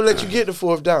going to never let you get the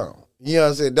 4th down. You know what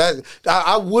I'm saying? That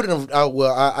I wouldn't have.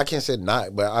 I can't say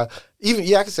not, but I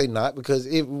can say not, because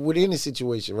with any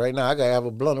situation right now, I gotta have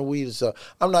a blunt of weed or something.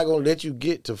 I'm not gonna let you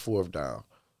get to 4th down.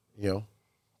 You know.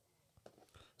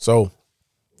 So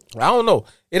I don't know.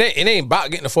 It ain't about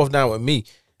getting the 4th down with me.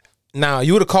 Now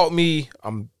you would have caught me.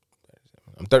 I'm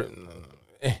 30.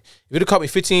 If you'd have caught me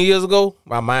 15 years ago,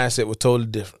 my mindset was totally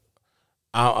different.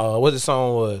 What the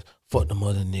song was? Fuck them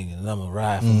other niggas, and I'm gonna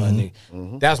ride for my nigga.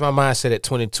 Mm-hmm. That's my mindset at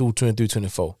 22, 23,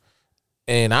 24.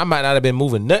 And I might not have been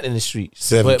moving nothing in the streets.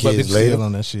 7 kids later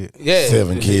on that shit. Yeah.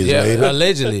 7 kids later.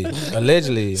 Allegedly.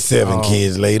 7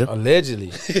 kids later.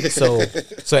 Allegedly. So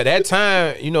at that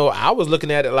time, I was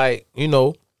looking at it like,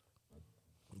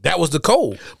 that was the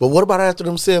code. But what about after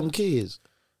them 7 kids?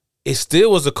 It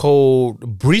still was a code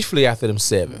briefly after them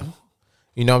 7.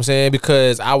 You know what I'm saying?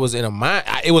 Because I was in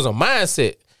it was a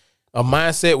mindset. A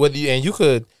mindset whether you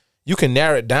can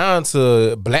narrow it down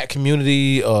to black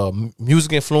community,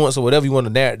 music influence, or whatever you want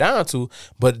to narrow it down to.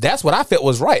 But that's what I felt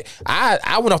was right.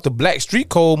 I went off the black street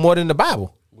code more than the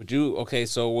Bible.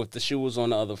 So if the shoe was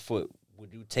on the other foot,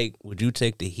 would you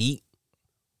take the heat?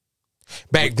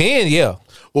 Back then, yeah.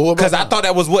 Because I thought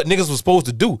that was what niggas was supposed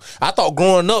to do. I thought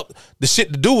growing up, the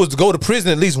shit to do was to go to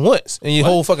prison at least once in your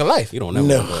whole fucking life. You don't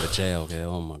never go to jail, okay?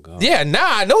 Oh my God. Yeah, now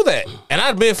I know that. And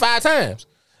I've been 5 times.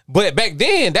 But back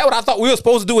then, that's what I thought we were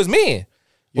supposed to do as men.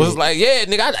 Was like, yeah,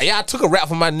 nigga, I took a rap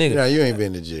for my nigga. Yeah, you ain't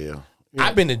been to jail.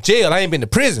 I've been to jail. I ain't been to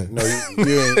prison. No,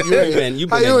 you ain't been to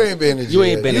jail. You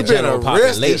ain't been to general arrested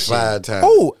population 5 times.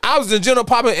 Oh, I was in general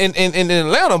population in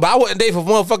Atlanta, but I wasn't there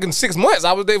for 6 months.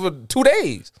 I was there for 2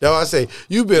 days. That's what I say.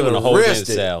 You been in a whole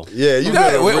arrested. cell. Yeah, you been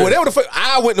arrested. Whatever the fuck.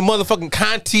 I went to motherfucking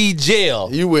county jail.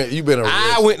 You been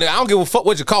arrested. I don't give a fuck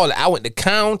what you call it. I went to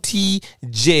county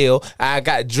jail. I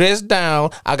got dressed down.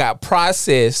 I got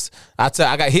processed. I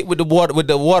got hit with the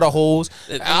water hose.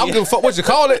 I don't give a fuck what you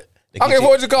call it. I don't give a fuck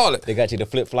what you call it. They got you the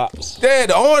flip flops. Yeah,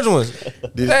 the orange ones. I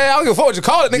don't give a fuck what you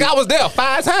call it, nigga. I was there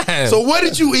 5 times. So what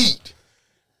did you eat?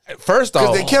 First off,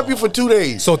 because they kept you for 2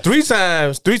 days. So 3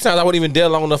 times I wasn't even there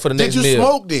long enough for the next meal. Did you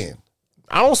smoke then?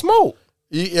 I don't smoke.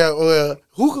 Yeah, well,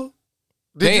 hookah.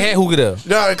 They ain't had hookah though.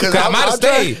 No, because I might have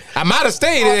stayed. I might have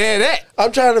stayed and had that.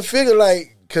 I'm trying to figure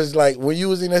because when you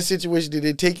was in that situation, did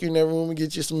they take you in that room and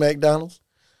get you some McDonald's?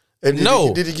 And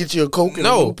did he get you a Coke?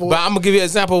 No, but I'm gonna give you an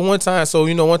example of one time. So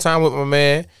one time with my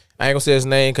man, I ain't gonna say his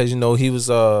name because he was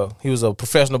a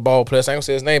professional ball player. So I ain't gonna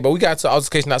say his name, but we got to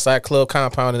Altercation Outside Club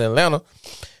compound in Atlanta,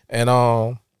 and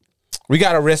we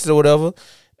got arrested or whatever.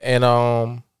 And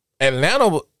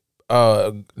Atlanta,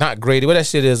 not Grady. What that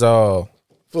shit is?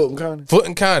 Fulton County.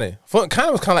 Fulton County was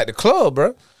kind of like the club,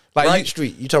 bro. Like Wright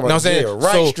Street. You talking know about what I'm saying? jail.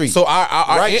 Wright Street. So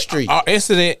our Wright Street. Our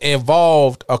incident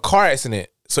involved a car accident.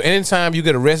 So anytime you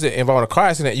get arrested involving a car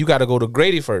accident, you got to go to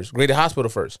Grady Hospital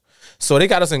first. So they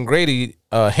got us in Grady,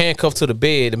 handcuffed to the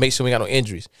bed to make sure we got no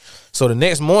injuries. So the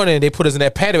next morning they put us in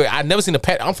that paddy wagon. I never seen a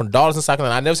paddy. I'm from Darlington, South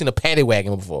Carolina. I never seen a paddy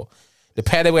wagon before. The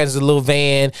paddy wagon is a little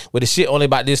van with the shit only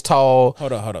about this tall.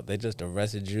 Hold up. They just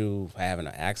arrested you for having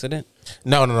an accident?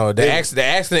 No. The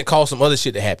accident caused some other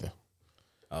shit to happen.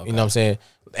 Okay. You know what I'm saying?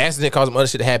 The accident caused some other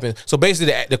shit to happen. So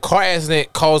basically, the car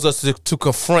accident caused us to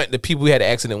confront the people we had the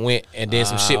accident with, and then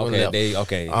some shit went left.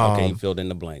 Okay, you filled in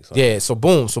the blanks. Okay. Yeah, so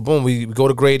boom. We go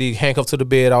to Grady, handcuffed to the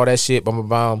bed, all that shit,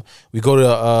 bum. We go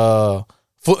to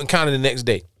Fulton County the next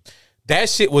day. That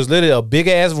shit was literally a big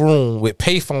ass room with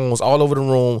payphones all over the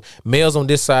room, males on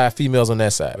this side, females on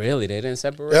that side. Really? They didn't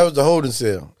separate? That was the holding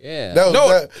cell. Yeah. That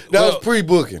was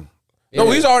pre-booking. No,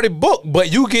 he's already booked,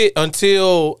 but you get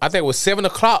until I think it was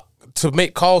 7:00 to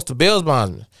make calls to bail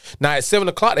bondsmen. Now at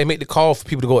 7:00 they make the call for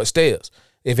people to go upstairs.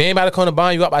 If anybody come to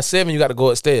bond you out by 7, you got to go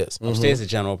upstairs. Upstairs is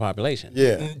general population.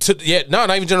 Yeah. No,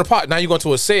 not even general part. Now you're going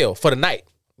to a cell for the night.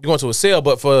 You're going to a cell,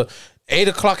 but for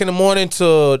 8:00 in the morning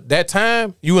to that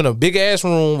time, you in a big ass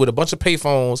room with a bunch of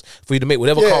payphones for you to make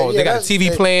whatever calls. They got a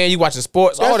TV playing, you watching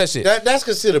sports, all that shit. That's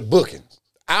considered booking.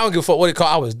 I don't give a fuck what they call.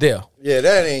 I was there. Yeah,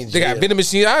 that ain't. They got vending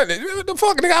machine. What the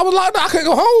fuck, nigga? I was locked up. I couldn't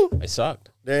go home. It sucked.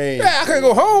 Yeah, I couldn't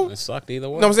go home. It sucked either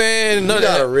way. You know what I'm saying? You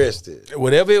got arrested.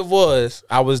 Whatever it was,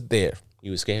 I was there.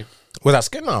 You was scared? Was I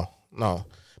scared? No.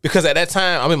 Because at that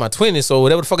time, I'm in my 20s, so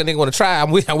whatever the fuck they want to try,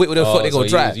 I'm with whatever the fuck they going to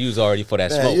try. You was already for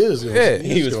that smoke. You was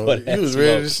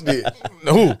ready to snitch.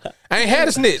 Who? I ain't had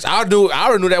a snitch. I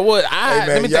already knew that was. Hey,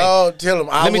 man, y'all tell them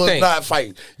I was not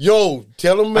fighting. Yo,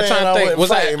 tell them, man, I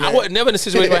wasn't fighting, man. I wasn't never in a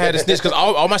situation where I had a snitch because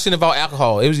all my shit involved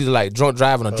alcohol. It was either like drunk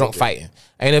driving or drunk fighting.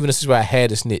 I ain't never in a situation where I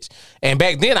had a snitch. And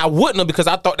back then, I wouldn't have because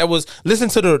I thought that was, listen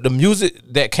to the music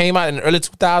that came out in the early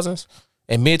 2000s.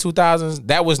 And mid 2000s,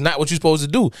 that was not what you're supposed to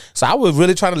do. So I was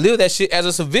really trying to live that shit as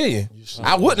a civilian.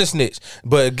 I wouldn't have snitched.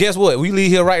 But guess what? We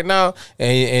leave here right now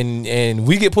and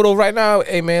we get put over right now.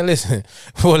 Hey man, listen.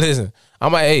 Well, listen.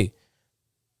 I'm like, hey,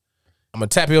 I'm gonna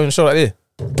tap you on the shoulder like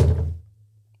this.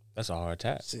 That's a hard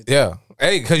tap. Yeah.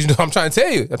 Hey, because you know I'm trying to tell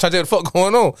you. I'm trying to tell you what the fuck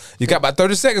going on. You got about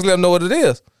 30 seconds, let them know what it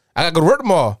is. I gotta go to work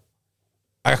tomorrow.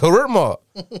 And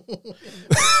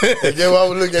then I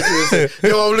would look at you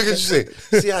and say,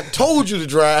 see, I told you to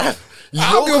drive.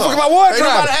 I don't give a fuck if I was driving.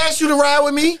 Ain't nobody asked you to ride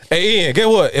with me. Hey, Ian, guess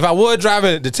what? If I was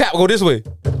driving, the tap would go this way.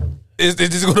 It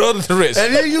just go the other direction.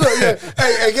 And then you know,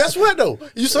 hey, guess what though?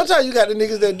 Sometimes you got the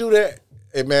niggas that do that.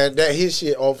 Hey man, that his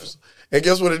shit, officer. And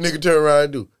guess what a nigga turn around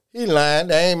and do? He lying.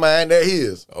 That ain't mine. That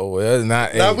his. Oh well, it's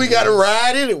not. Now we got to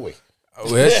ride anyway.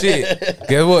 Well, shit.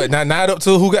 Guess what? Not up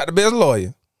to who got the best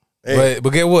lawyer. Hey. But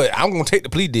guess what? I'm gonna take the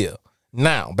plea deal.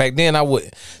 Now, back then I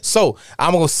wouldn't. So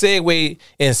I'm gonna segue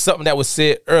in something that was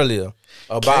said earlier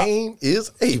about Cain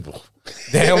is able.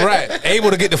 Damn right. Able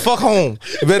to get the fuck home.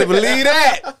 You better believe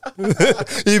that.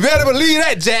 You better believe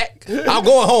that, Jack. I'm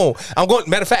going home.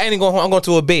 Matter of fact, I ain't going home. I'm going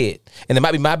to a bed. And it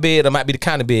might be my bed or it might be the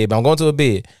kind of bed, but I'm going to a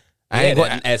bed. I ain't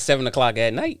going at 7:00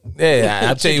 at night. Yeah,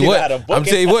 I'll tell you what. I'm gonna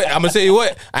tell you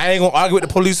what. I ain't gonna argue with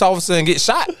the police officer and get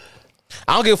shot.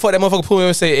 I don't give a fuck that motherfucker pull me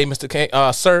and say, hey, Mr. King,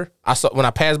 sir, I saw when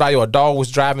I passed by you, a dog was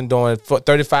driving doing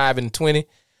 35 and 20. And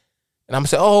I'm going to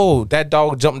say, oh, that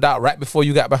dog jumped out right before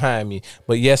you got behind me.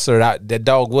 But yes, sir, that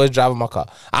dog was driving my car.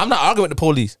 I'm not arguing with the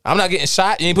police. I'm not getting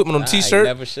shot. You ain't put me on a t-shirt.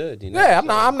 You never should.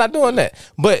 I'm not doing that.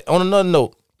 But on another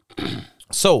note,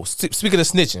 so speaking of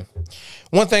snitching,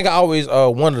 one thing I always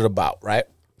wondered about, right?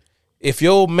 If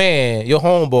your man, your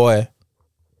homeboy,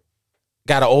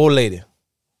 got an old lady,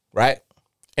 right?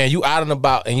 And you out and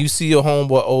about and you see your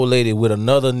homeboy old lady with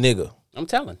another nigga. I'm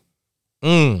telling. I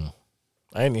ain't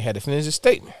even had to finish the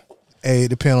statement. Hey, it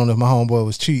depends on if my homeboy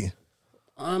was cheating.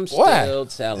 I'm still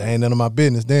telling. That ain't none of my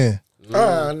business then.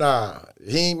 Nah.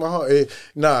 He ain't my home.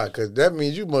 Nah, because that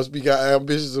means you must be got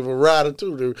ambitions of a rider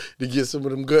too to get some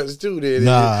of them guts too. Then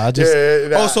I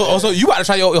just. Also, you about to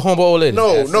try your homeboy old lady?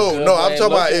 No. I'm talking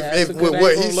about if with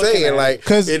what he's saying, like,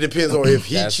 it depends on if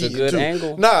he cheating too.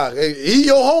 Angle. Nah, he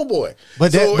your homeboy.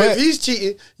 But if he's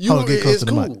cheating, it's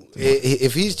cool.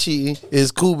 If he's cheating, it's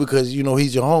cool because you know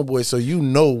he's your homeboy, so you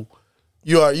know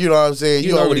what I'm saying.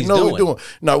 You already know what he's doing.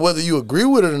 Now, whether you agree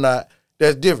with it or not,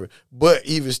 that's different. But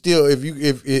even still, if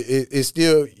it's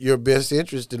still your best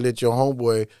interest to let your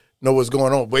homeboy know what's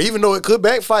going on. But even though it could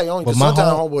backfire on you, because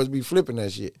sometimes homeboys be flipping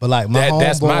that shit. But like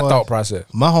that's my thought process.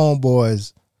 My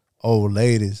homeboys, old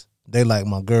ladies, they like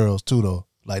my girls too though.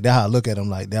 Like that's how I look at them.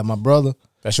 Like that my brother.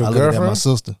 That's your girlfriend? Look at my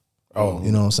sister. Oh,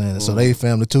 you know what I'm saying. So they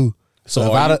family too. So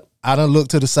if I done look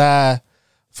to the side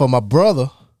for my brother,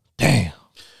 damn.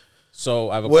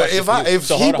 So I have a Well, question. if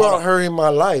so he hold on, brought her in my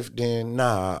life, then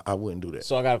nah, I wouldn't do that.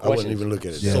 So I got a I question. wouldn't even look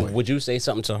at it. So that way. would you say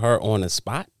something to her on the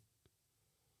spot?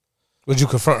 Would you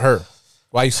confront her?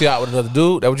 Why you see out with another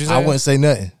dude? That what you saying? I wouldn't say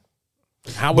nothing.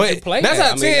 How would you But play that's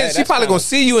that? out of 10. She probably gonna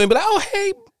see you and be like, oh,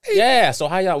 hey. Yeah. So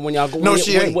how y'all when y'all go? No, when,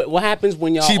 she ain't. What happens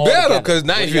when y'all? She all better, together? 'cause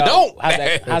now When if you y'all-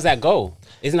 don't- how's that go?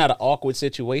 Isn't that an awkward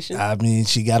situation? I mean,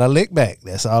 she got a lick back.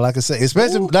 That's all I can say.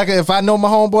 Especially like if I know my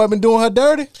homeboy been doing her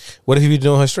dirty, What if he be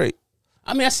doing her straight?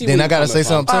 I mean, I see. then where I gotta you're say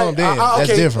coming something to him. Then that's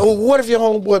okay, different. well, what if your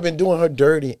homeboy been doing her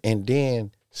dirty and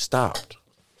then stopped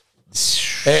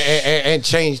and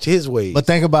changed his ways? But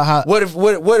think about how. What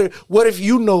if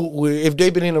you know if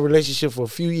they've been in a relationship for a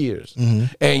few years Mm-hmm.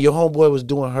 and your homeboy was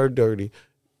doing her dirty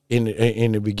in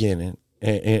the beginning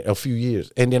and a few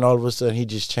years, and then all of a sudden he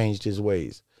just changed his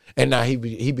ways, and now he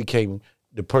became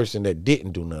the person that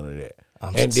didn't do none of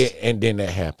that, and then that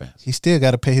happens. He still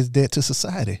got to pay his debt to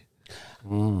society.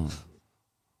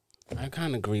 I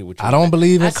kind of agree with you. I don't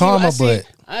believe in I see- karma, I see- but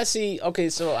I see. Okay,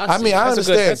 so I mean, I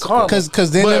understand karma.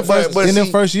 because then in them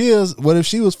first years, what if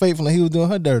she was faithful and he was doing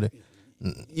her dirty?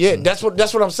 Yeah, that's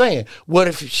what I'm saying. What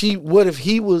if she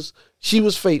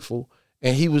was faithful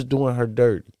and he was doing her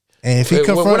dirty? And if he When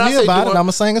confront I me say about it, doing- I'm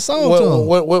gonna sing a song to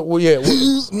him. Yeah.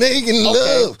 Who's making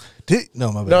love?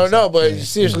 No, my bad. No, but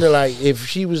seriously, like if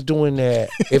she was doing that,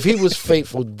 if he was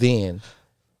faithful then,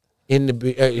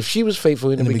 if she was faithful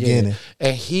in the beginning,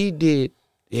 and he did,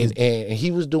 and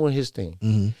he was doing his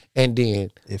thing, and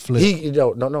then It flipped. he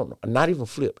no, not even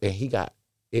flip, and he got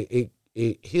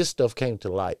his stuff came to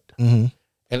light, Mhm.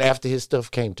 and after his stuff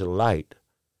came to light,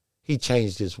 he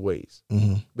changed his ways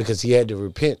Mhm. because he had to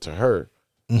repent to her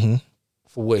Mhm.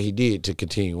 for what he did to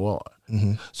continue on.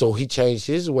 Mhm. So he changed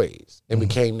his ways and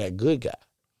became that good guy.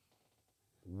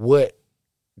 What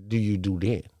do you do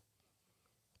then?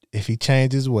 If he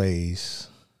changed his ways,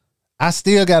 I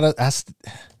still gotta.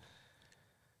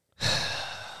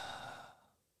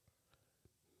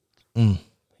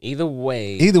 either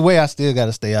way, Either way, I still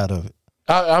gotta stay out of it.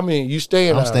 I mean, you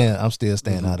staying. I'm still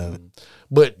staying out of it.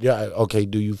 But yeah, okay.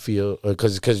 Do you feel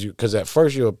because at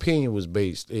first your opinion was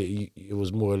based? It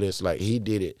was more or less like he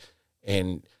did it,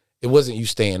 and it wasn't you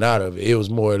staying out of it. It was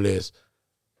more or less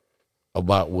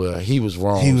about where he was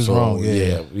wrong. He was wrong,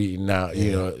 yeah.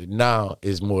 Now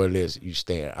it's more or less you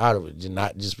staying out of it,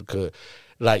 not just because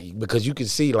you can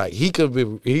see like he could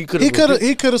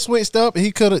have switched up.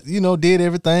 He could have did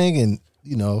everything and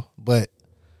but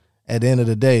at the end of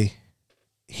the day,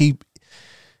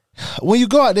 when you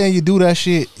go out there and you do that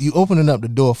shit, you opening up the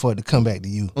door for it to come back to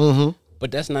you. Mm-hmm.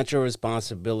 but that's not your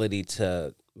responsibility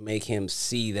to make him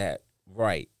see that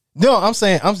right. No, I'm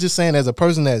just saying as a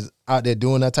person that's out there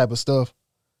doing that type of stuff,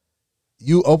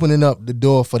 you opening up the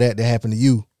door for that to happen to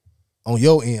you on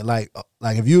your end. Like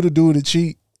if you the dude to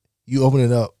cheat, you open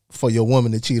it up for your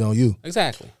woman to cheat on you.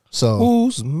 Exactly. So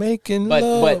Who's making But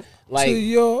love like to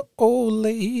your old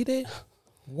lady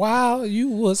while you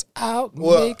was out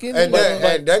Well, making and love?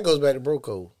 that goes back to bro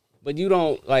code. But you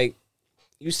don't like.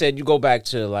 You said you go back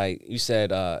to like you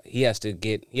said. He has to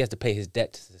pay his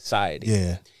debt to society.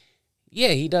 yeah. Yeah,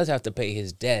 he does have to pay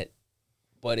his debt.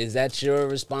 But is that your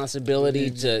responsibility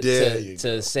There you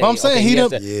to say? But I'm saying okay, he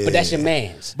has done- to- But that's your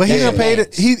man's. But he That's done your paid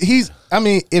it. man's. He's. I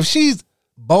mean, if she's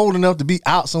bold enough to be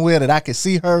out somewhere that I can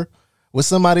see her with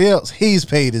somebody else, he's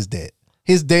paid his debt.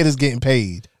 His debt is getting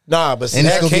paid. Nah, but And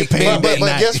it's gonna get paid but that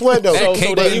night. guess what though?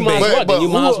 So then you might as well. Then you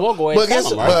might as well go ahead and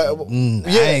tell him,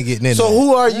 right? I ain't getting in So there.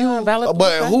 who are you? valid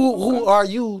But point. who are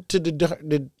you to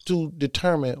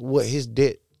determine what his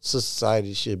debt to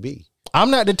society should be? I'm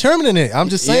not determining it. I'm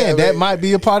just saying Yeah, that but- might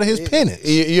be a part of his penance.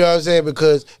 You know what I'm saying?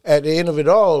 Because at the end of it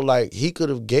all, like he could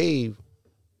have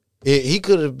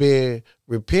been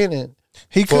repentant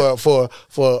He could. for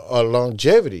a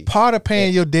longevity. Part of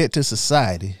paying your debt to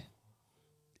society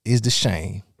is the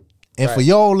shame. And for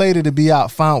your old lady to be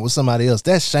out found with somebody else,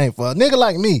 that's shameful. A nigga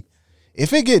like me,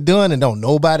 if it get done and don't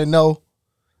nobody know,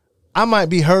 I might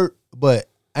be hurt, but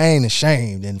I ain't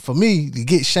ashamed. And for me, to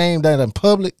get shamed out in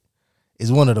public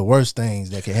is one of the worst things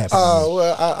that can happen. to me.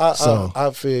 Well, I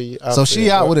feel you. So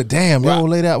she out with a damn, your old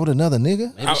lady out with another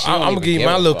nigga? Maybe she I'm don't gonna even give you give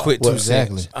my a little fuck. quick Well, 2 cents.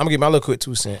 exactly. I'm gonna give my little quick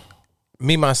 2 cents.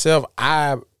 Me myself,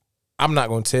 I'm not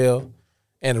gonna tell,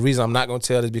 and the reason I'm not gonna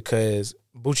tell is because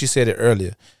Bucci said it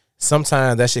earlier.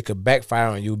 Sometimes that shit could backfire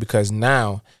on you because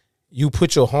now you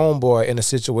put your homeboy in a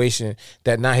situation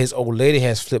that now his old lady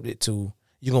has flipped it to.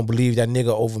 You gonna believe that nigga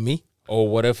over me? Or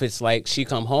what if it's like she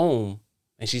come home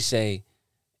and she say,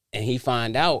 and he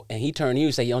find out and he turn to you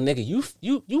and say, "Yo, nigga, you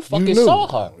fucking knew. saw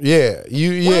her." Yeah, Why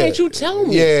didn't you tell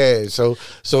me? Yeah, so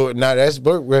now that's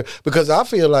because I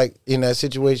feel like in that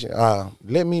situation,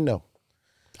 let me know.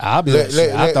 I'll be like,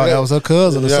 shit, I thought that was her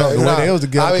cousin or something. The way they was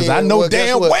together, because I know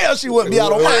damn well she wouldn't be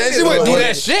out on mine. She wouldn't do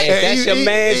that shit. If that's your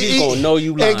man, she's gonna know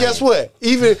you lying. And guess what?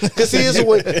 Even because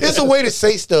it's a way to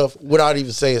say stuff without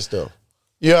even saying stuff.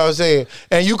 You know what I'm saying?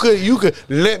 And you could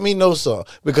let me know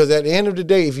something, because at the end of the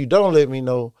day, if you don't let me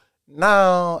know,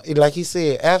 now like he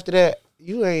said, after that,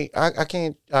 you ain't.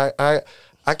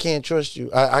 I can't trust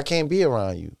you. I can't be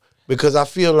around you. Because I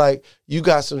feel like you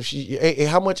got some shit.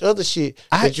 How much other shit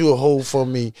that you will hold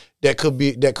from me that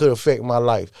could affect my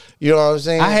life? You know what I'm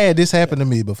saying? I had this happen to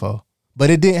me before, but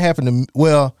it didn't happen to me.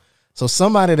 Well, so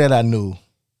somebody that I knew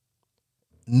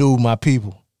my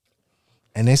people,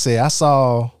 and they say, I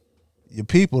saw your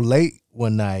people late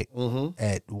one night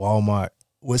at Walmart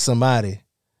with somebody,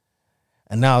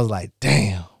 and I was like,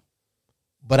 damn.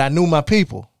 But I knew my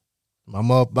people.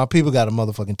 My people got a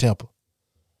motherfucking temper.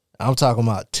 I'm talking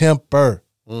about temper.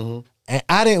 And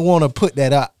I didn't want to put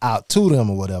that out to them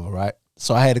or whatever, right?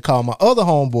 So I had to call my other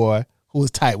homeboy who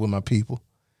was tight with my people.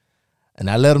 And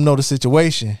I let him know the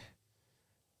situation.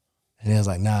 And he was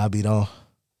like, nah, I be on.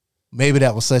 Maybe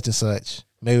that was such and such.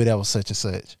 Maybe that was such and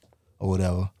such or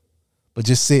whatever. But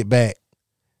just sit back.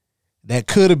 That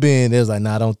could have been, they was like,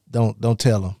 nah, don't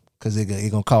tell him, because it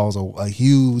going to cause a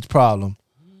huge problem.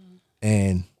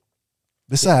 And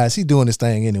besides, he doing this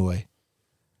thing anyway.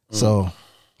 So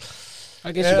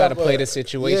I guess you got to play the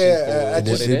situation. Yeah, for I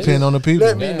just what it depend is. on the people.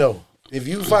 Let me know if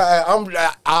you find.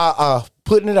 I'm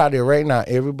putting it out there right now.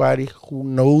 Everybody who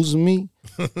knows me,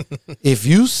 if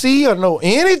you see or know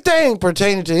anything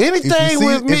pertaining to anything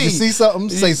with me, if you see something,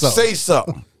 say something. Say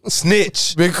something.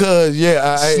 Snitch. Because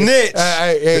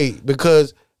Snitch.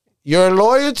 Because your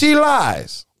loyalty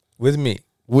lies With me.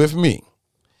 with me.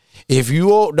 If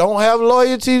you don't have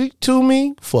loyalty to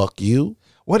me, fuck you.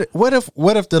 What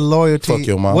if the loyalty? Fuck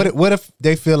your mom. What if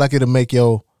they feel like it'll make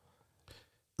your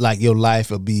life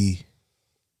will be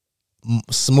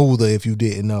smoother if you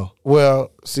didn't know?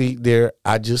 Well, see there,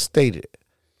 I just stated it.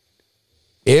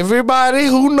 Everybody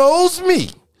who knows me,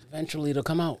 Eventually, it'll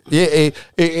come out.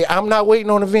 I'm not waiting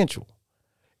on eventual.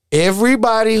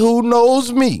 Everybody who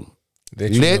knows me,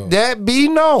 let that be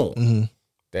known. Mm-hmm.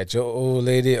 That your old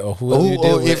lady or whoever you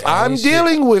deal with. If I'm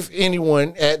dealing with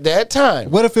anyone at that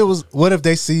time, What if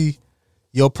they see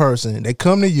your person, they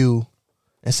come to you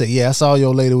and say, yeah, I saw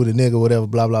your lady with a nigga, whatever,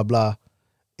 blah, blah, blah.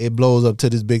 It blows up to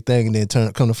this big thing, and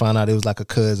then come to find out it was like a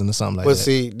cousin or something like but that.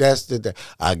 see, that's the thing.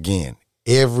 Again,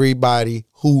 everybody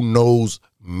who knows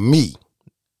me,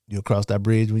 You cross that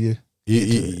bridge with you?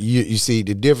 you see,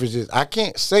 the difference is I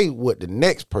can't say what the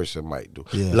next person might do.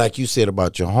 Yeah. Like you said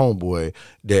about your homeboy,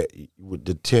 that with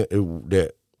the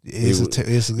you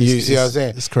see what I'm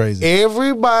saying? It's crazy.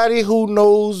 Everybody who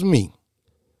knows me,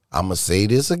 I'm gonna say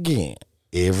this again.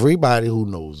 Everybody who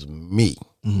knows me,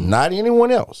 not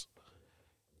anyone else,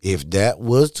 if that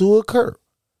was to occur,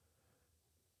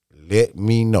 let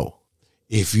me know.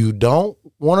 If you don't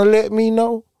want to let me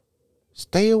know,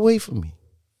 stay away from me.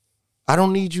 I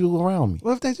don't need you around me.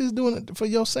 What if they just doing it for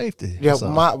your safety? Yeah, That's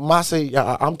all.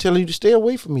 I'm telling you to stay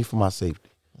away from me for my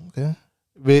safety. Okay.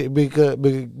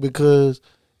 Because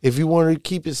if you want to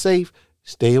keep it safe,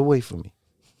 stay away from me.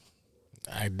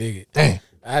 I dig it. Damn.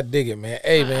 I dig it, man.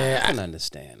 Hey, man. I can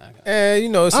understand. You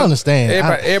know, I understand.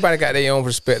 Everybody got their own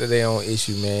perspective, their own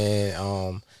issue,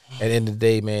 man. At the end of the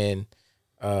day, man,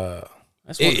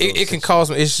 it can cause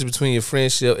some issues between your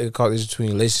friendship. It can cause issues between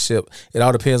your relationship. It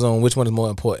all depends on which one is more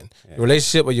important, your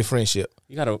relationship or your friendship.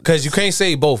 You gotta, because you can't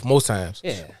say both most times.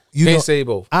 Yeah, you can't say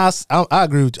both. I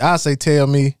agree with you. I say tell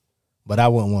me, but I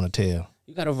wouldn't want to tell.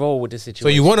 you gotta roll with the situation. So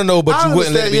you want to know, but you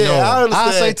wouldn't let it be known.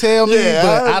 I say tell me,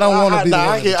 but I don't want to be.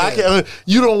 I can't.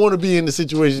 You don't want to be in the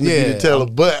situation to be the teller,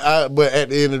 but at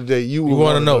the end of the day, you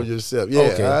want to know yourself. Yeah,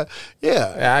 okay.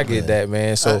 Yeah, I get that,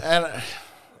 man. So.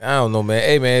 I don't know, man.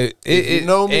 Hey, man, you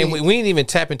know me, and we ain't even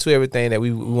tap into everything that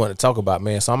we want to talk about,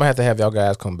 man. So I'm gonna have y'all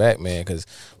guys come back, man, because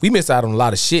we missed out on a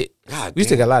lot of shit. We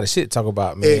still got a lot of shit to talk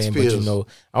about, man. But you know,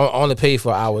 I only pay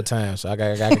for our time, so I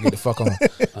got to get the fuck on.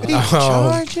 He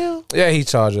charge you? Yeah, he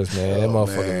charged us, man. That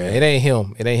motherfucker, man. It ain't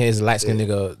him. It ain't his light skinned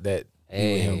nigga that.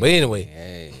 Him. But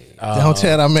anyway. Don't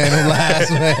tell that man no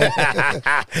lies, man.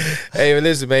 Hey, but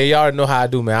listen, man. Y'all already know how I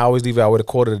do, man. I always leave out with a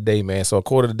quarter of the day, man. So a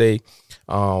quarter of the day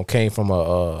came from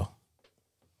a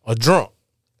drunk,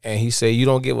 and he said you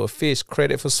don't give a fish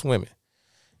credit for swimming,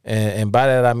 and by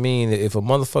that I mean that if a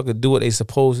motherfucker do what they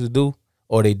supposed to do,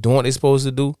 or they doing what they supposed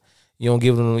to do, You don't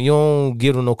give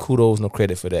them no kudos, no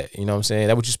credit for that. You know what I'm saying?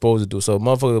 That's what you're supposed to do. So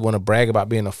motherfuckers want to brag about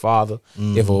being a father.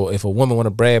 If a woman want to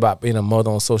brag about being a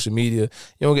mother on social media, you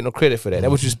don't get no credit for that.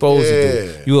 That's what you're supposed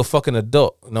to do. You a fucking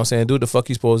adult. You know what I'm saying? Do what the fuck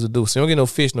you supposed to do. So you don't get no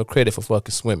fish, no credit for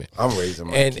fucking swimming. I'm raising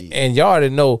my kids. And y'all already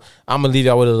know I'm gonna leave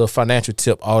y'all with a little financial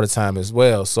tip all the time as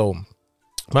well. So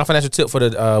my financial tip for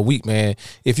the week, man,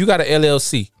 if you got an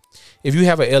LLC, if you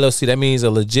have an LLC, that means a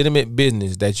legitimate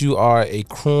business that you are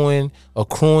accruing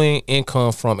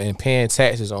income from and paying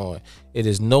taxes on. It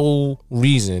is no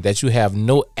reason that you have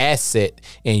no asset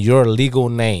in your legal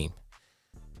name.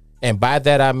 And by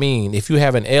that I mean, if you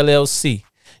have an LLC,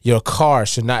 your car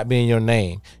should not be in your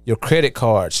name. Your credit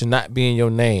card should not be in your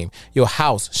name. Your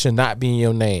house should not be in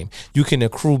your name. You can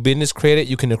accrue business credit.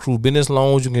 You can accrue business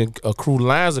loans. You can accrue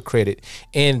lines of credit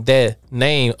in that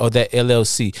name of that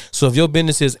LLC. So if your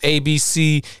business is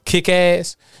ABC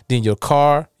Kick-Ass, then your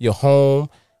car, your home,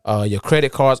 your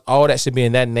credit cards, all that should be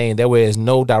in that name. That way there's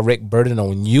no direct burden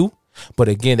on you. But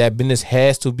again, that business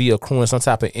has to be accruing some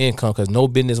type of income because no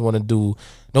bank want to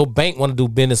do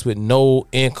business with no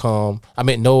income.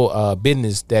 No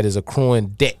business that is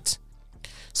accruing debt.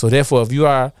 So therefore, if you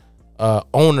are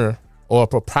owner or a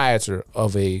proprietor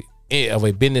of a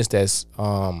business that's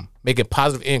making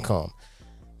positive income,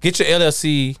 get your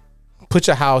LLC, put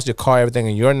your house, your car, everything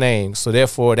in your name. So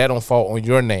therefore, that don't fall on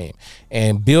your name.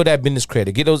 And build that business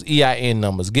credit. Get those EIN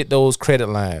numbers. Get those credit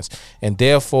lines. And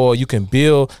therefore, you can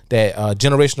build that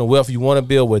generational wealth you want to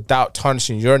build without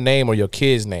tarnishing your name or your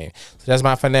kid's name. So that's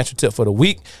my financial tip for the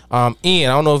week. Ian,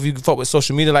 I don't know if you can fuck with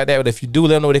social media like that, but if you do, let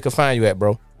them know where they can find you at,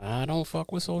 bro. I don't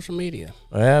fuck with social media.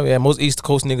 Yeah, most East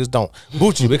Coast niggas don't.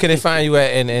 Bucci, where can they find you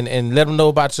at? And let them know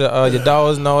about your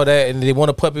dogs and all that. And they want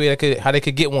a puppy, how they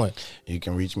could get one. You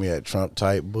can reach me at Trump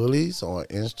Type Bullies on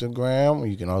Instagram.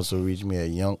 You can also reach me at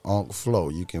Young Unc Flow.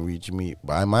 You can reach me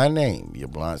by my name,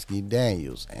 Yablonsky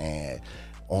Daniels, and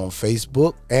on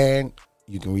Facebook. And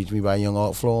you can reach me by Young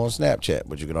Unc Flow on Snapchat.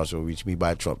 But you can also reach me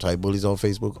by Trump Type Bullies on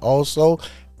Facebook also.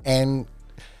 And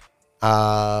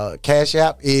Cash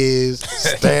App is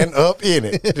Stand Up In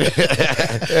It.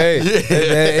 hey,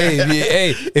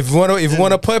 if you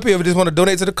want a puppy, or just want to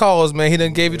donate to the cause, man, he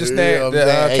done gave you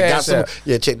the Cash App.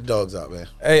 Yeah, check the dogs out, man.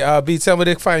 Hey, B, tell me where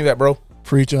they can find you at, bro.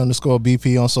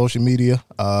 Preacher_BP on social media.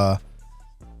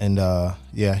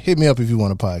 Hit me up if you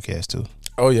want a podcast too.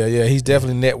 Oh yeah, he's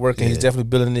definitely networking. Yeah. He's definitely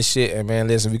building this shit. And man,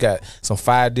 listen, we got some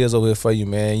fire deals over here for you,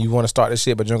 man. You want to start this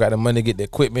shit, but you don't got the money to get the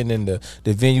equipment and the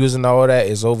venues and all that.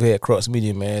 It's over here at Crux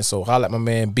Media, man. So holla at my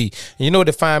man B. And you know where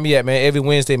to find me at, man. Every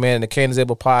Wednesday, man, in the Kane is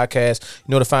Able podcast. You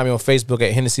know where to find me on Facebook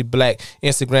at Hennessy Black,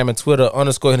 Instagram and Twitter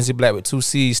 _Hennessy Black with 2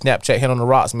 C's, Snapchat, Hand on the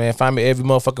Rocks, man. Find me every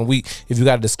motherfucking week. If you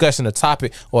got a discussion, a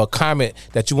topic, or a comment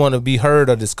that you want to be heard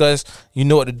or discussed, you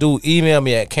know what to do. Email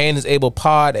me at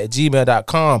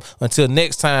caneisablepod@gmail.com. Until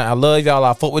next time, I love y'all.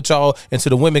 I fuck with y'all. And to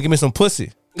the women, give me some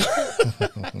pussy.